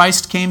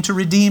 Christ came to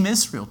redeem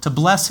Israel, to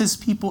bless his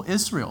people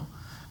Israel.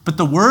 But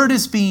the word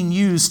is being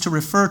used to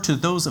refer to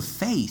those of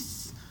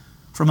faith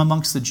from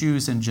amongst the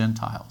Jews and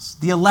Gentiles,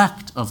 the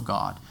elect of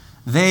God.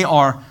 They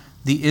are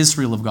the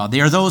Israel of God. They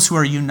are those who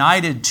are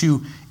united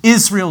to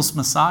Israel's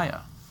Messiah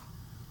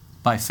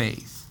by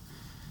faith.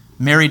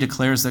 Mary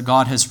declares that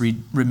God has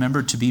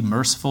remembered to be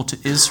merciful to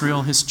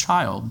Israel, his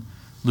child,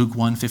 Luke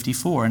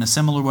 1:54. In a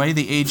similar way,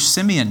 the aged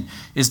Simeon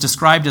is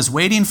described as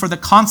waiting for the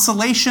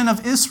consolation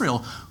of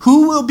Israel.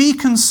 Who will be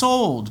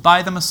consoled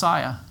by the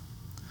Messiah?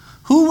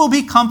 Who will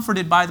be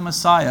comforted by the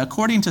Messiah?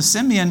 According to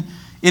Simeon,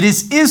 it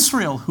is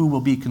Israel who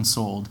will be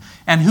consoled,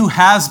 and who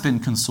has been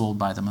consoled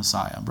by the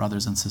Messiah,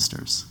 brothers and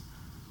sisters.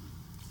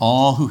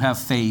 All who have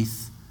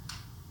faith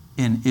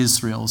in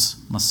Israel's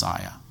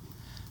Messiah.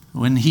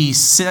 When he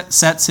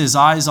sets his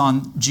eyes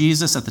on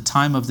Jesus at the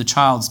time of the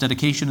child's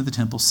dedication to the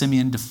temple,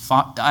 Simeon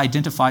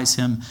identifies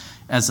him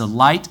as a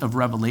light of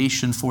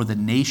revelation for the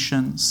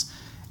nations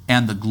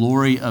and the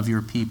glory of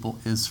your people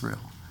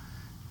Israel.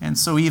 And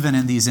so even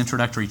in these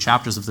introductory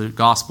chapters of the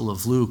Gospel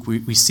of Luke,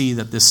 we see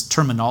that this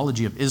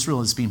terminology of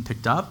Israel is being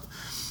picked up,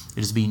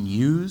 it is being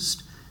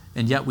used,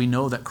 and yet we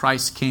know that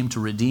Christ came to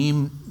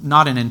redeem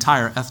not an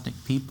entire ethnic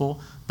people,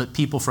 but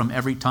people from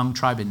every tongue,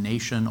 tribe, and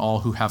nation,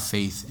 all who have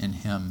faith in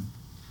him.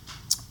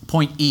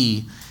 Point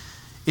E,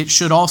 it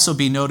should also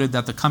be noted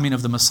that the coming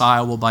of the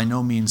Messiah will by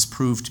no means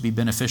prove to be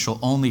beneficial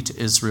only to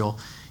Israel.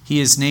 He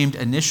is named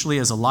initially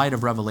as a light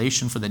of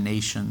revelation for the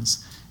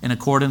nations, in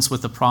accordance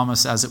with the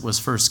promise as it was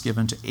first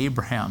given to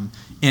Abraham.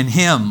 In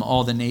him,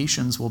 all the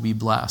nations will be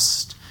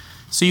blessed.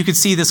 So you can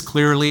see this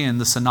clearly in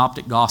the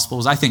Synoptic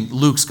Gospels. I think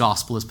Luke's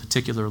Gospel is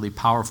particularly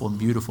powerful and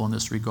beautiful in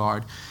this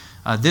regard.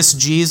 This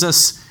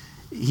Jesus,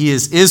 he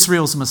is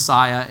Israel's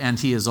Messiah, and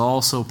he is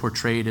also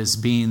portrayed as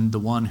being the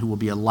one who will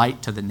be a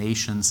light to the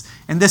nations.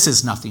 And this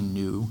is nothing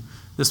new.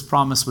 This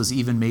promise was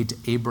even made to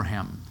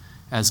Abraham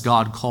as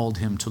God called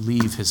him to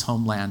leave his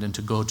homeland and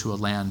to go to a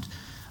land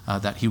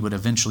that he would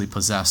eventually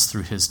possess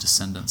through his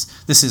descendants.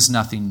 This is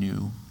nothing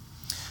new.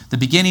 The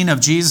beginning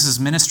of Jesus'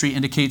 ministry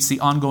indicates the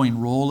ongoing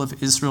role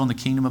of Israel in the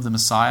kingdom of the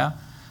Messiah.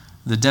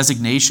 The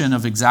designation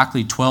of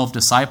exactly 12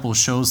 disciples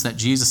shows that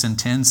Jesus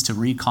intends to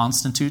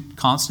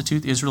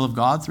constitute the Israel of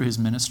God through his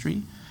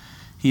ministry.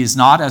 He is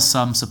not, as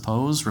some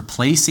suppose,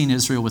 replacing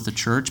Israel with the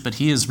church, but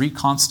he is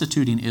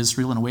reconstituting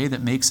Israel in a way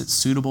that makes it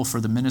suitable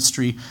for the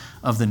ministry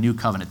of the new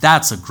covenant.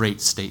 That's a great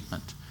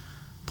statement.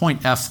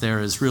 Point F there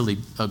is really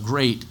a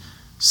great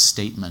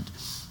statement.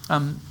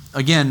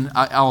 Again,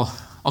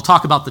 I'll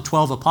talk about the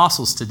 12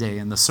 apostles today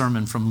in the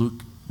sermon from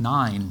Luke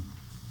 9.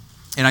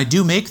 And I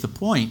do make the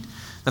point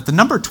that the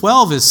number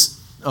 12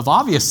 is of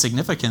obvious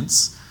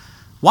significance.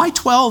 Why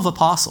 12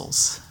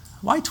 apostles?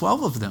 Why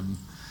 12 of them?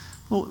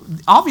 Well,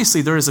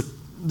 obviously there's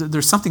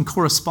something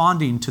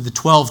corresponding to the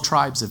 12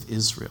 tribes of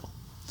Israel.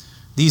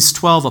 These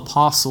 12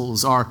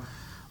 apostles are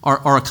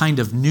a kind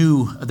of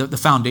new, the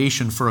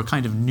foundation for a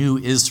kind of new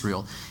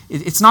Israel.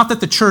 It's not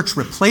that the church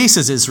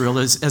replaces Israel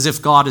as if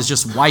God is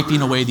just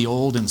wiping away the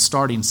old and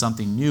starting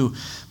something new,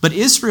 but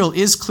Israel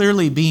is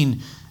clearly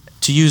being,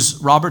 to use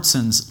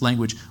Robertson's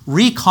language,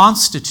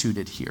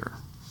 reconstituted here.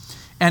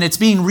 And it's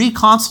being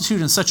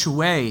reconstituted in such a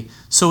way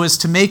so as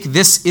to make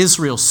this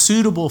Israel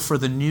suitable for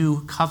the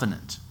new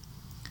covenant.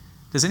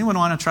 Does anyone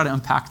want to try to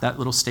unpack that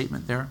little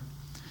statement there?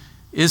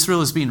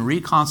 Israel is being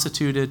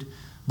reconstituted,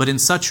 but in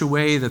such a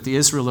way that the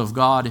Israel of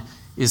God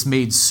is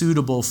made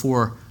suitable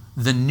for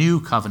the new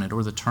covenant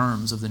or the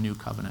terms of the new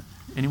covenant.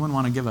 Anyone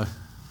want to give a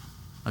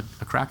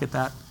crack at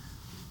that?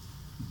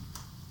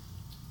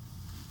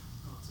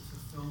 Well, it's a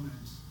fulfillment,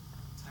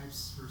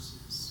 types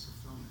versus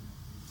fulfillment,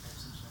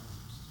 types and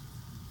shadows.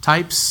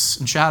 Types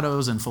and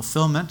shadows and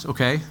fulfillment,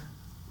 okay.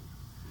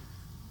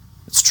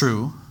 It's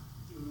true.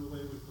 Doing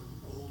away with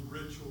the old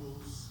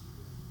rituals,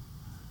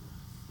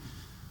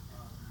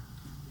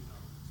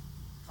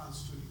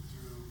 constituting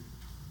through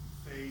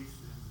faith.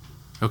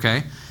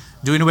 Okay.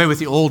 Doing away with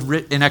the old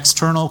and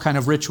external kind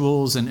of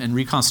rituals and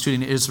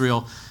reconstituting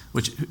Israel,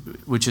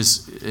 which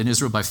is in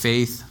Israel by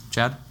faith.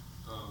 Chad?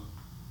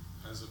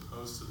 As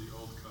opposed to the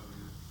old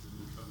covenant, the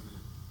new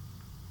covenant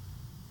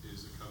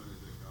is a covenant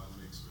that God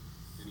makes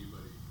with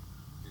anybody,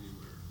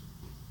 anywhere.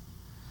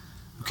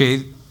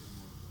 Okay.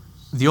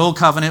 The old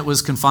covenant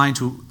was confined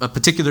to a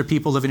particular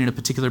people living in a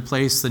particular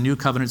place. The new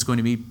covenant is going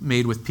to be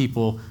made with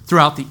people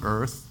throughout the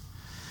earth.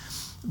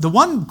 The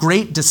one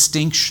great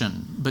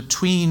distinction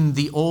between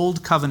the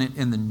old covenant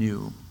and the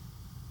new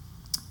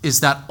is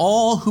that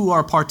all who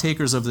are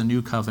partakers of the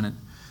new covenant,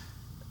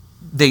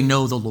 they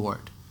know the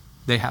Lord.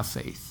 They have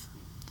faith.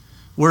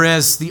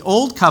 Whereas the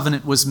old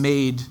covenant was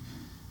made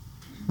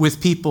with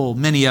people,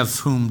 many of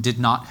whom did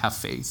not have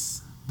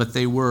faith, but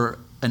they were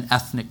an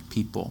ethnic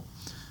people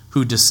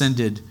who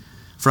descended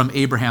from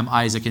Abraham,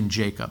 Isaac, and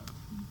Jacob.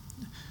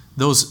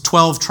 Those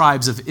 12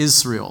 tribes of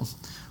Israel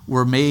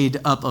were made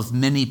up of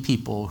many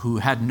people who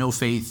had no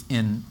faith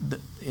in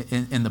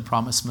the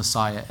promised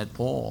Messiah at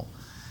all.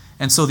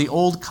 And so the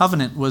old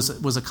covenant was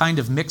a kind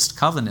of mixed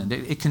covenant.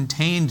 It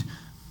contained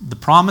the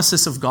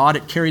promises of God.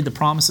 It carried the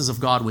promises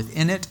of God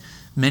within it.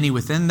 Many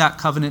within that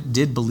covenant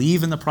did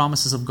believe in the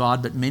promises of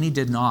God, but many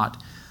did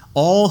not.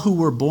 All who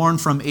were born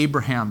from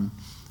Abraham,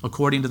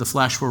 according to the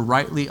flesh, were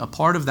rightly a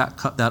part of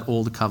that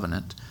old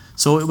covenant.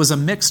 So it was a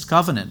mixed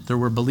covenant. There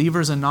were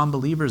believers and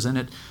non-believers in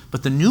it.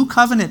 But the new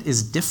covenant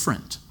is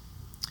different.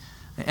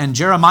 And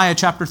Jeremiah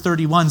chapter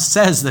 31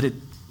 says that it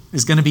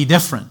is going to be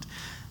different.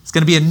 It's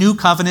going to be a new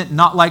covenant,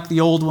 not like the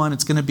old one.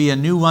 It's going to be a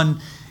new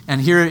one. And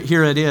here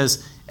it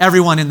is.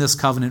 Everyone in this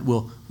covenant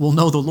will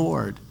know the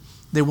Lord.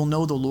 They will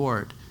know the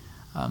Lord.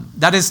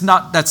 That's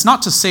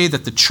not to say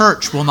that the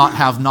church will not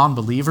have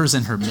non-believers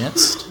in her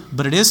midst,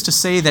 but it is to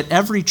say that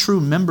every true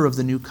member of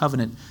the new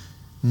covenant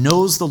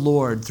knows the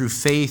Lord through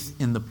faith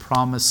in the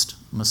promised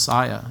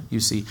Messiah, you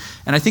see.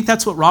 And I think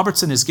that's what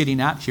Robertson is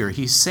getting at here.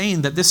 He's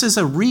saying that this is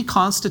a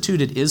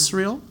reconstituted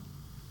Israel,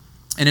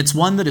 and it's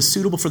one that is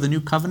suitable for the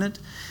new covenant.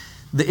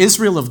 The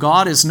Israel of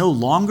God is no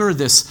longer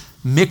this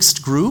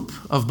mixed group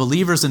of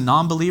believers and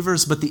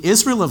non-believers, but the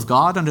Israel of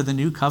God under the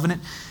new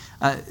covenant,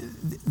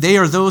 they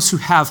are those who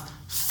have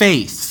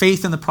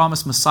faith in the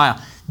promised Messiah.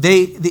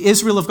 The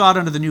Israel of God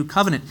under the new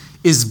covenant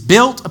is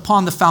built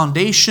upon the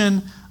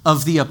foundation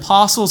of the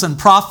apostles and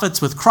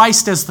prophets with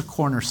Christ as the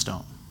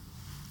cornerstone.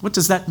 What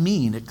does that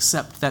mean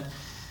except that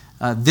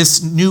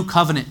this new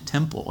covenant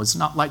temple is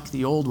not like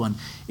the old one?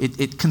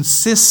 It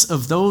consists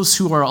of those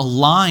who are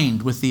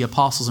aligned with the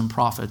apostles and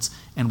prophets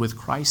and with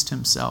Christ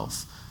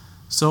himself.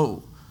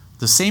 So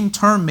the same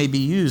term may be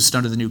used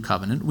under the new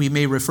covenant. We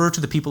may refer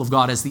to the people of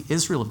God as the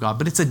Israel of God,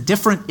 but it's a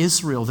different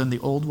Israel than the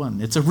old one.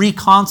 It's a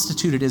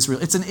reconstituted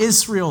Israel. It's an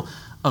Israel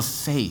of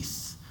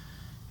faith.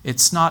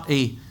 It's not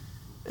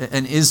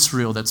an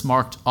Israel that's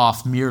marked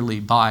off merely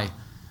by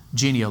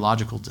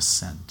genealogical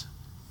descent.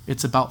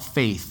 It's about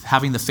faith,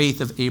 having the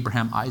faith of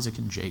Abraham, Isaac,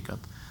 and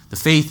Jacob, the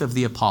faith of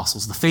the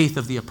apostles, the faith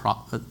of the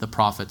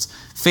prophets,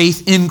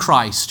 faith in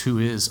Christ, who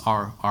is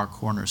our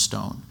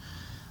cornerstone.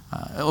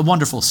 A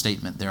wonderful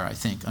statement there, I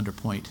think, under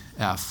point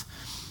F.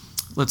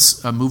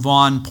 Let's move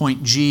on.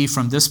 Point G,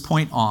 from this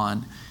point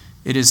on,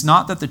 it is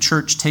not that the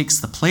church takes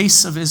the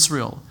place of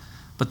Israel,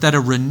 but that a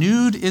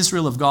renewed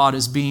Israel of God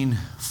is being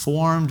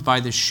formed by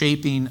the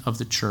shaping of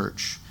the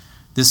church.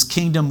 This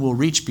kingdom will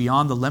reach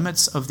beyond the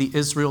limits of the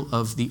Israel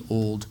of the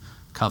old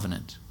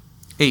covenant.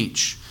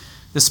 H,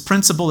 this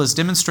principle is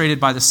demonstrated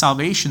by the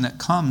salvation that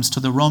comes to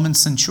the Roman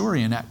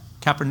centurion at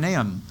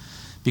Capernaum.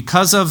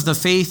 Because of the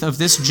faith of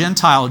this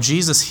Gentile,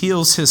 Jesus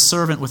heals his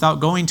servant without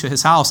going to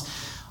his house.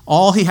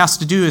 All he has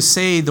to do is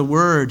say the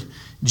word.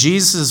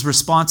 Jesus'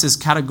 response is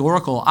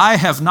categorical. I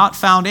have not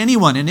found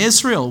anyone in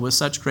Israel with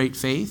such great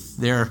faith.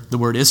 There, the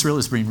word Israel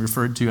is being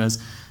referred to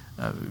as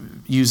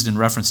used in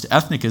reference to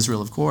ethnic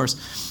Israel, of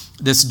course.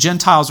 This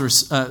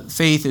Gentile's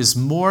faith is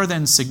more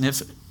than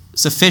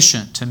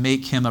sufficient to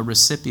make him a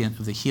recipient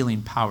of the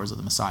healing powers of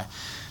the Messiah.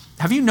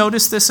 Have you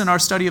noticed this in our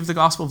study of the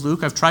Gospel of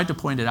Luke? I've tried to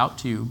point it out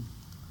to you.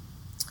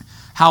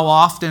 How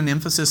often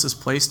emphasis is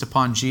placed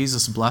upon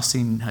Jesus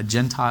blessing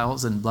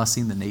Gentiles and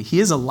blessing the nation. He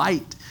is a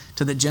light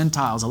to the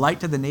Gentiles, a light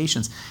to the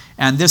nations.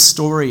 And this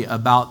story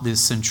about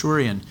this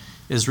centurion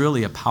is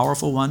really a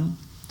powerful one.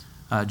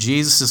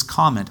 Jesus'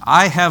 comment,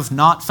 I have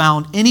not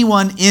found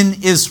anyone in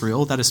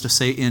Israel, that is to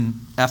say in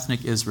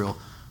ethnic Israel,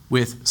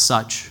 with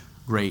such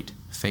great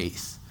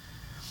faith.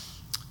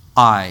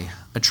 I,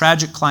 a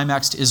tragic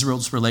climax to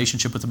Israel's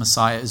relationship with the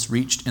Messiah is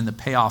reached in the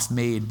payoff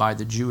made by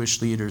the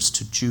Jewish leaders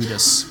to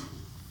Judas.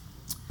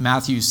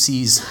 Matthew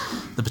sees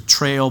the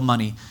betrayal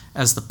money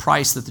as the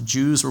price that the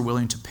Jews were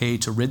willing to pay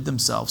to rid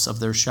themselves of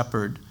their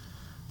shepherd.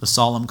 The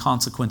solemn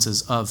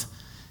consequences of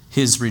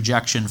his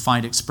rejection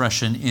find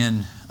expression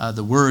in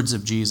the words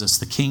of Jesus.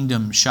 The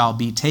kingdom shall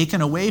be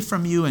taken away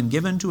from you and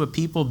given to a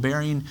people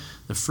bearing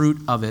the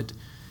fruit of it.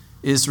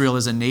 Israel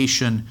as a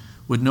nation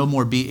would no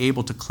more be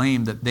able to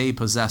claim that they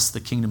possess the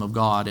kingdom of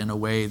God in a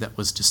way that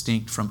was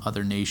distinct from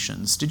other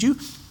nations. Did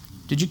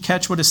you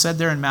catch what is said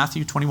there in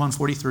Matthew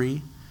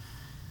 21:43?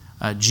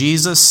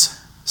 Jesus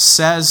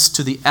says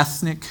to the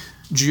ethnic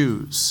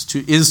Jews,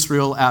 to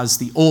Israel as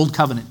the old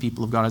covenant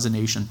people of God as a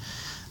nation,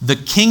 the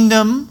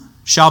kingdom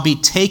shall be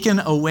taken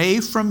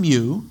away from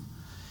you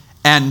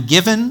and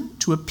given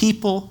to a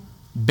people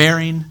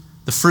bearing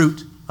the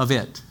fruit of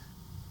it.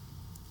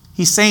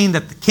 He's saying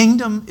that the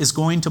kingdom is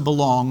going to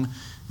belong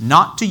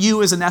not to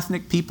you as an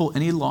ethnic people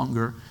any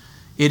longer.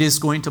 It is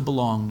going to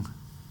belong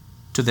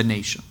to the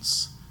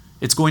nations.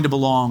 It's going to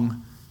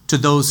belong to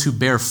those who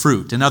bear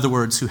fruit. In other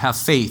words, who have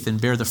faith and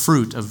bear the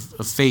fruit of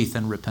faith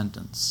and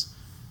repentance.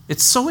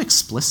 It's so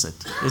explicit,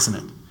 isn't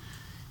it?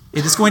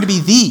 It is going to be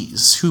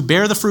these who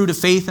bear the fruit of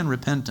faith and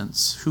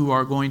repentance who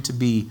are going to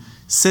be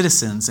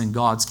citizens in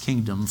God's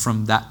kingdom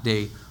from that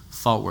day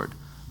forward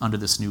under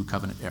this new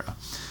covenant era.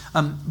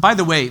 By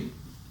the way,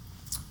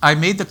 I've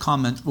made the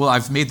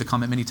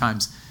comment many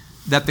times,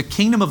 that the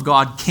kingdom of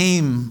God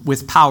came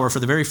with power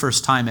for the very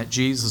first time at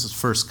Jesus'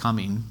 first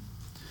coming.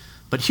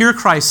 But here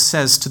Christ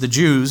says to the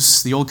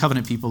Jews, the old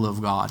covenant people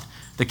of God,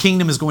 the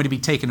kingdom is going to be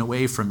taken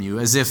away from you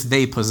as if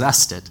they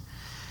possessed it.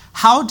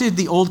 How did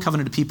the old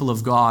covenant people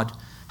of God,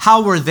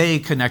 how were they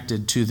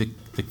connected to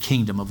the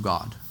kingdom of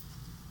God?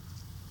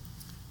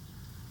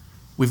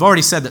 We've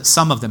already said that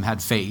some of them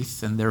had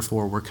faith and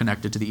therefore were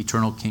connected to the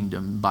eternal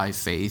kingdom by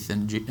faith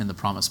in the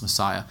promised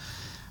Messiah.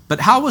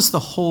 But how was the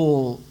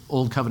whole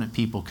old covenant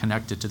people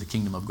connected to the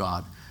kingdom of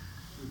God?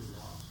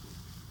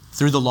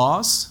 Through the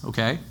laws?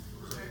 Okay.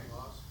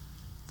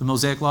 The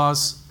Mosaic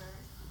laws?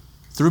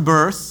 Through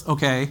birth,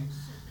 okay.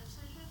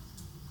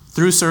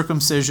 Through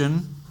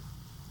circumcision.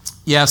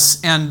 Yes,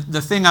 and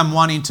the thing I'm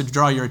wanting to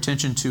draw your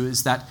attention to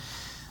is that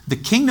the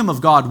kingdom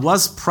of God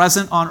was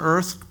present on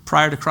earth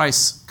prior to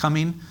Christ's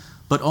coming,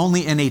 but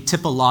only in a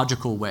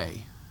typological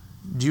way.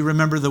 Do you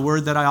remember the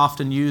word that I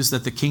often use,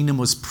 that the kingdom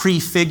was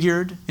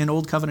prefigured in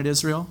Old Covenant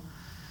Israel?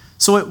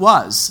 So it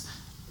was.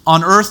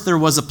 On earth there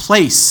was a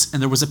place,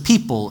 and there was a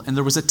people, and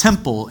there was a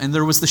temple, and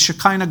there was the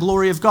Shekinah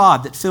glory of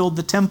God that filled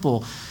the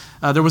temple.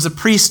 There was a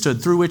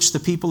priesthood through which the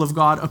people of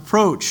God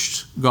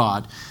approached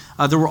God.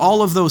 There were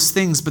all of those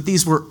things, but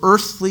these were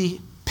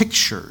earthly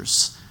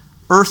pictures,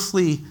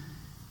 earthly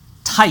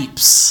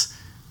types,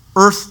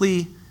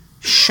 earthly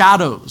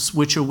shadows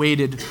which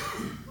awaited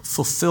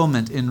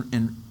fulfillment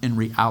in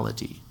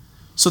reality.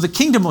 So the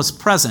kingdom was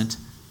present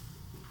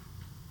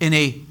in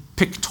a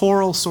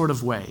pictorial sort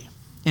of way,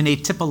 in a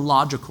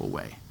typological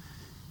way.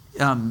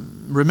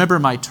 Remember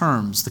my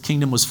terms. The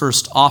kingdom was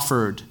first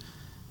offered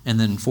and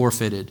then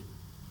forfeited,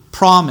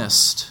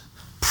 promised,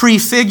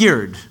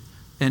 prefigured,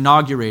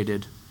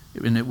 inaugurated,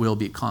 and it will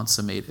be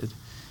consummated.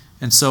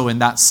 And so in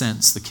that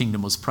sense, the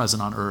kingdom was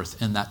present on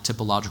earth in that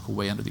typological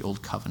way under the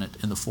Old Covenant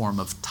in the form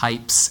of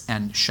types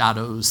and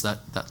shadows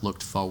that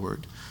looked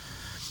forward.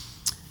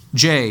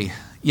 J,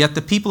 yet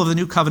the people of the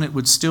new covenant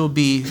would still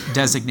be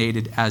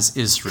designated as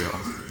Israel,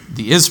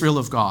 the Israel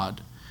of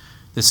God.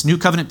 This new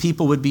covenant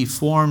people would be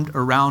formed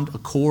around a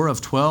core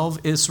of 12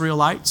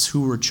 Israelites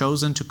who were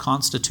chosen to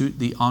constitute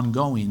the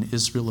ongoing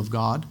Israel of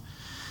God.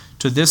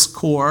 To this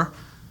core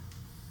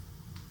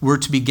were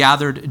to be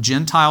gathered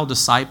Gentile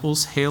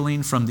disciples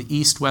hailing from the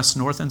east, west,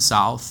 north, and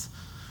south,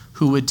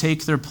 who would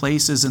take their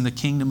places in the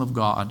kingdom of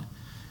God.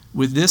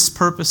 With this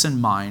purpose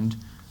in mind,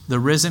 the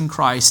risen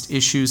Christ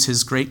issues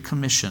his great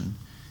commission.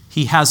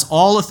 He has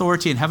all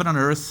authority in heaven and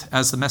earth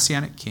as the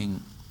Messianic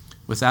King.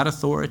 With that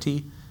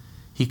authority,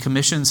 he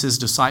commissions his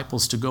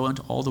disciples to go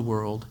into all the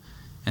world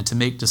and to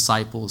make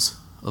disciples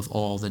of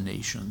all the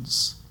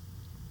nations.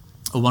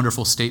 A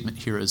wonderful statement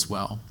here as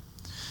well.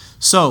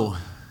 So,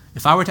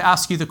 if I were to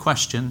ask you the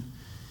question,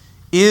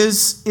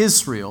 is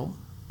Israel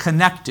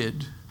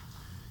connected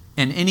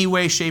in any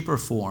way, shape, or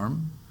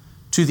form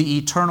to the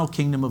eternal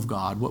kingdom of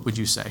God, what would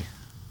you say?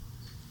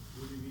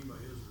 What do you mean by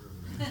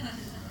Israel?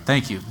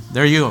 Thank you.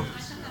 There you go.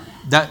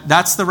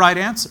 That's the right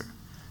answer.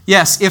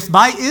 Yes, if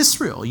by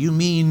Israel you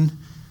mean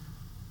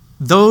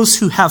those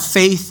who have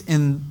faith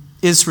in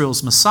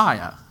Israel's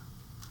Messiah,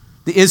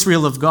 the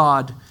Israel of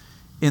God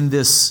in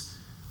this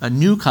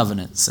new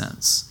covenant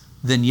sense,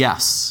 then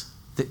yes,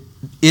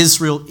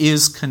 Israel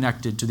is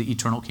connected to the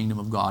eternal kingdom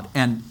of God,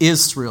 and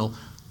Israel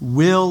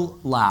will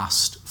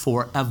last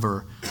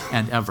forever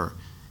and ever.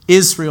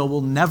 Israel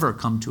will never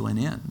come to an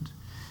end.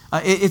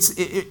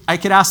 I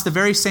could ask the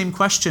very same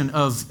question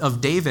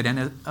of David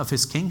and of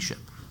his kingship.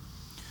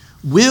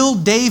 Will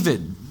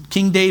David,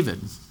 King David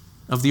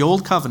of the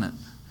Old Covenant,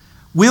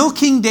 will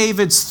King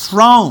David's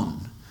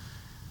throne,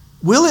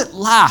 will it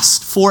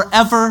last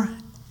forever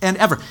and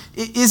ever?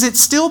 Is it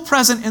still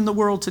present in the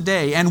world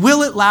today? And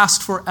will it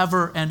last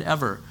forever and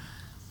ever?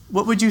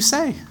 What would you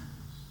say?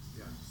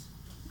 Yes.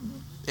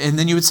 And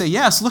then you would say,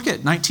 yes, look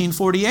at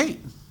 1948.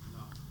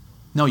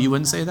 No, you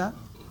wouldn't say that?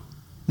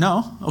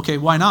 No? Okay,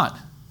 why not?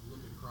 Look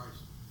at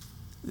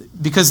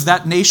Christ. Because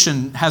that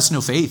nation has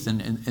no faith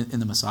in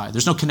the Messiah.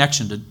 There's no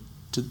connection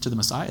to the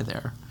Messiah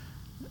there.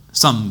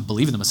 Some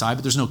believe in the Messiah,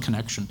 but there's no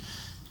connection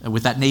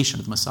with that nation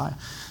of the Messiah.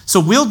 So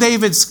will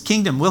David's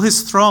kingdom, will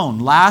his throne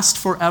last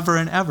forever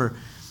and ever?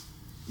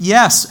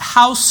 Yes.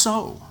 How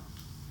so?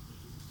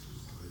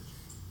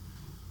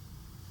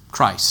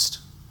 Christ.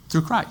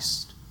 Through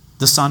Christ,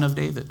 the Son of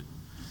David.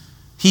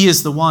 He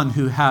is the one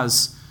who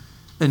has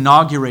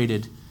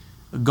inaugurated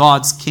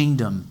God's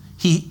kingdom.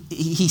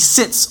 He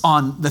sits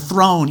on the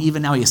throne,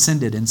 even now he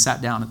ascended and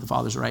sat down at the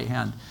Father's right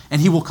hand. And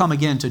he will come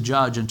again to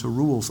judge and to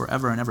rule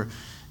forever and ever,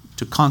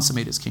 to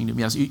consummate his kingdom.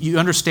 Yes, you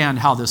understand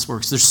how this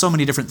works. There's so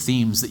many different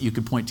themes that you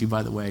could point to,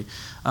 by the way.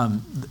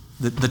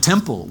 The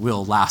temple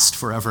will last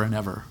forever and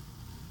ever.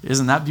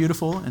 Isn't that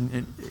beautiful?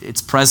 And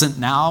it's present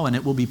now, and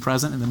it will be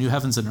present in the new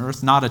heavens and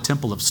earth. Not a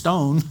temple of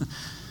stone,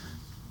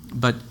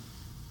 but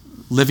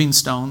living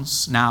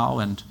stones now,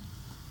 and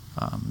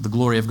the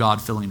glory of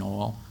God filling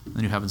all,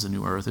 the new heavens and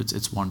new earth.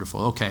 It's wonderful.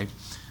 Okay,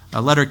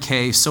 letter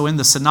K. So in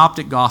the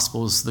Synoptic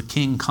Gospels, the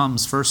king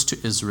comes first to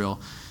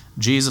Israel.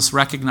 Jesus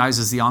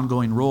recognizes the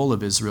ongoing role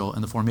of Israel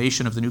in the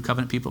formation of the new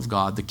covenant people of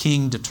God. The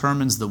king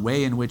determines the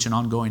way in which an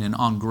ongoing and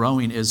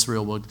ongrowing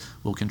Israel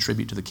will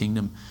contribute to the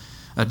kingdom,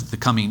 the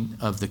coming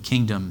of the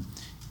kingdom,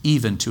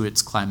 even to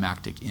its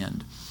climactic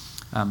end.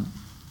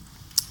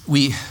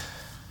 We,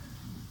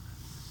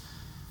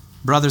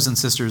 brothers and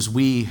sisters,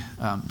 we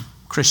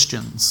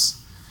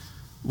Christians,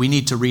 we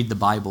need to read the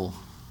Bible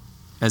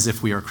as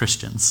if we are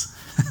Christians.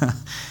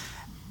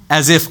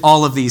 As if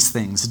all of these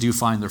things do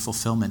find their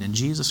fulfillment in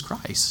Jesus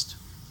Christ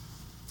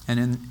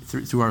and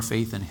through our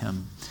faith in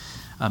him.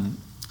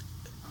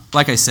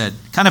 Like I said,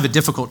 kind of a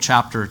difficult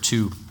chapter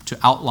to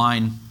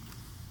outline.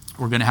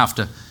 We're going to have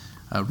to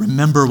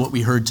remember what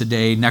we heard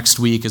today next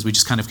week as we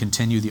just kind of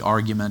continue the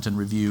argument and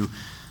review.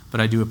 But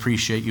I do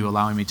appreciate you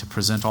allowing me to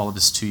present all of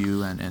this to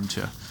you and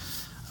to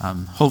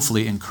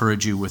hopefully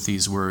encourage you with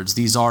these words.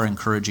 These are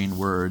encouraging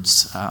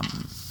words.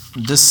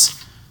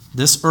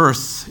 This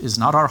earth is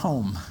not our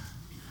home,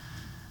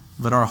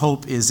 but our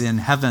hope is in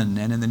heaven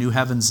and in the new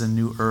heavens and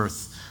new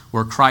earth,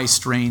 where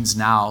Christ reigns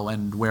now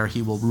and where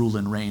he will rule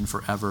and reign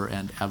forever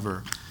and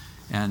ever.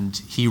 And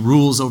he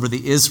rules over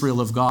the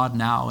Israel of God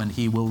now, and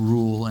he will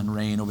rule and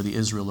reign over the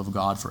Israel of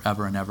God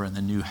forever and ever in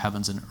the new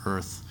heavens and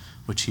earth,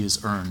 which he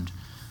has earned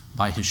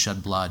by his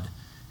shed blood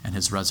and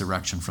his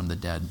resurrection from the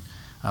dead.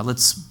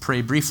 Let's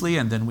pray briefly,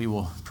 and then we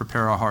will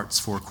prepare our hearts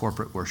for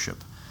corporate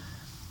worship.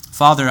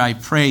 Father, I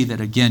pray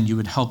that, again, you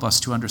would help us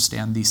to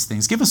understand these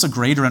things. Give us a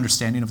greater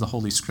understanding of the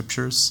Holy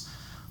Scriptures,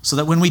 so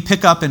that when we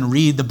pick up and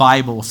read the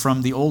Bible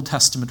from the Old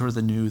Testament or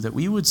the New, that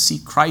we would see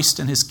Christ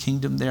and his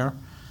kingdom there,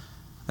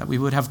 that we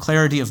would have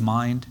clarity of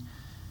mind.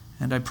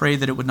 And I pray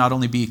that it would not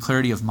only be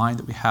clarity of mind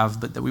that we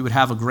have, but that we would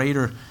have a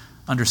greater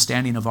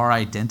understanding of our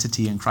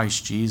identity in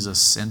Christ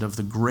Jesus and of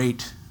the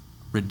great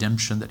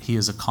redemption that he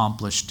has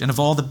accomplished and of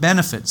all the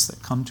benefits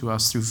that come to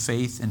us through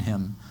faith in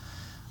him.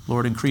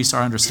 Lord, increase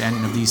our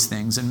understanding of these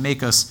things and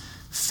make us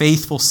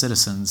faithful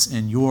citizens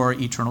in your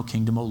eternal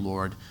kingdom, O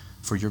Lord,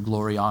 for your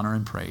glory, honor,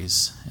 and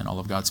praise. And all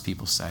of God's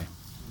people say,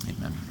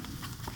 amen.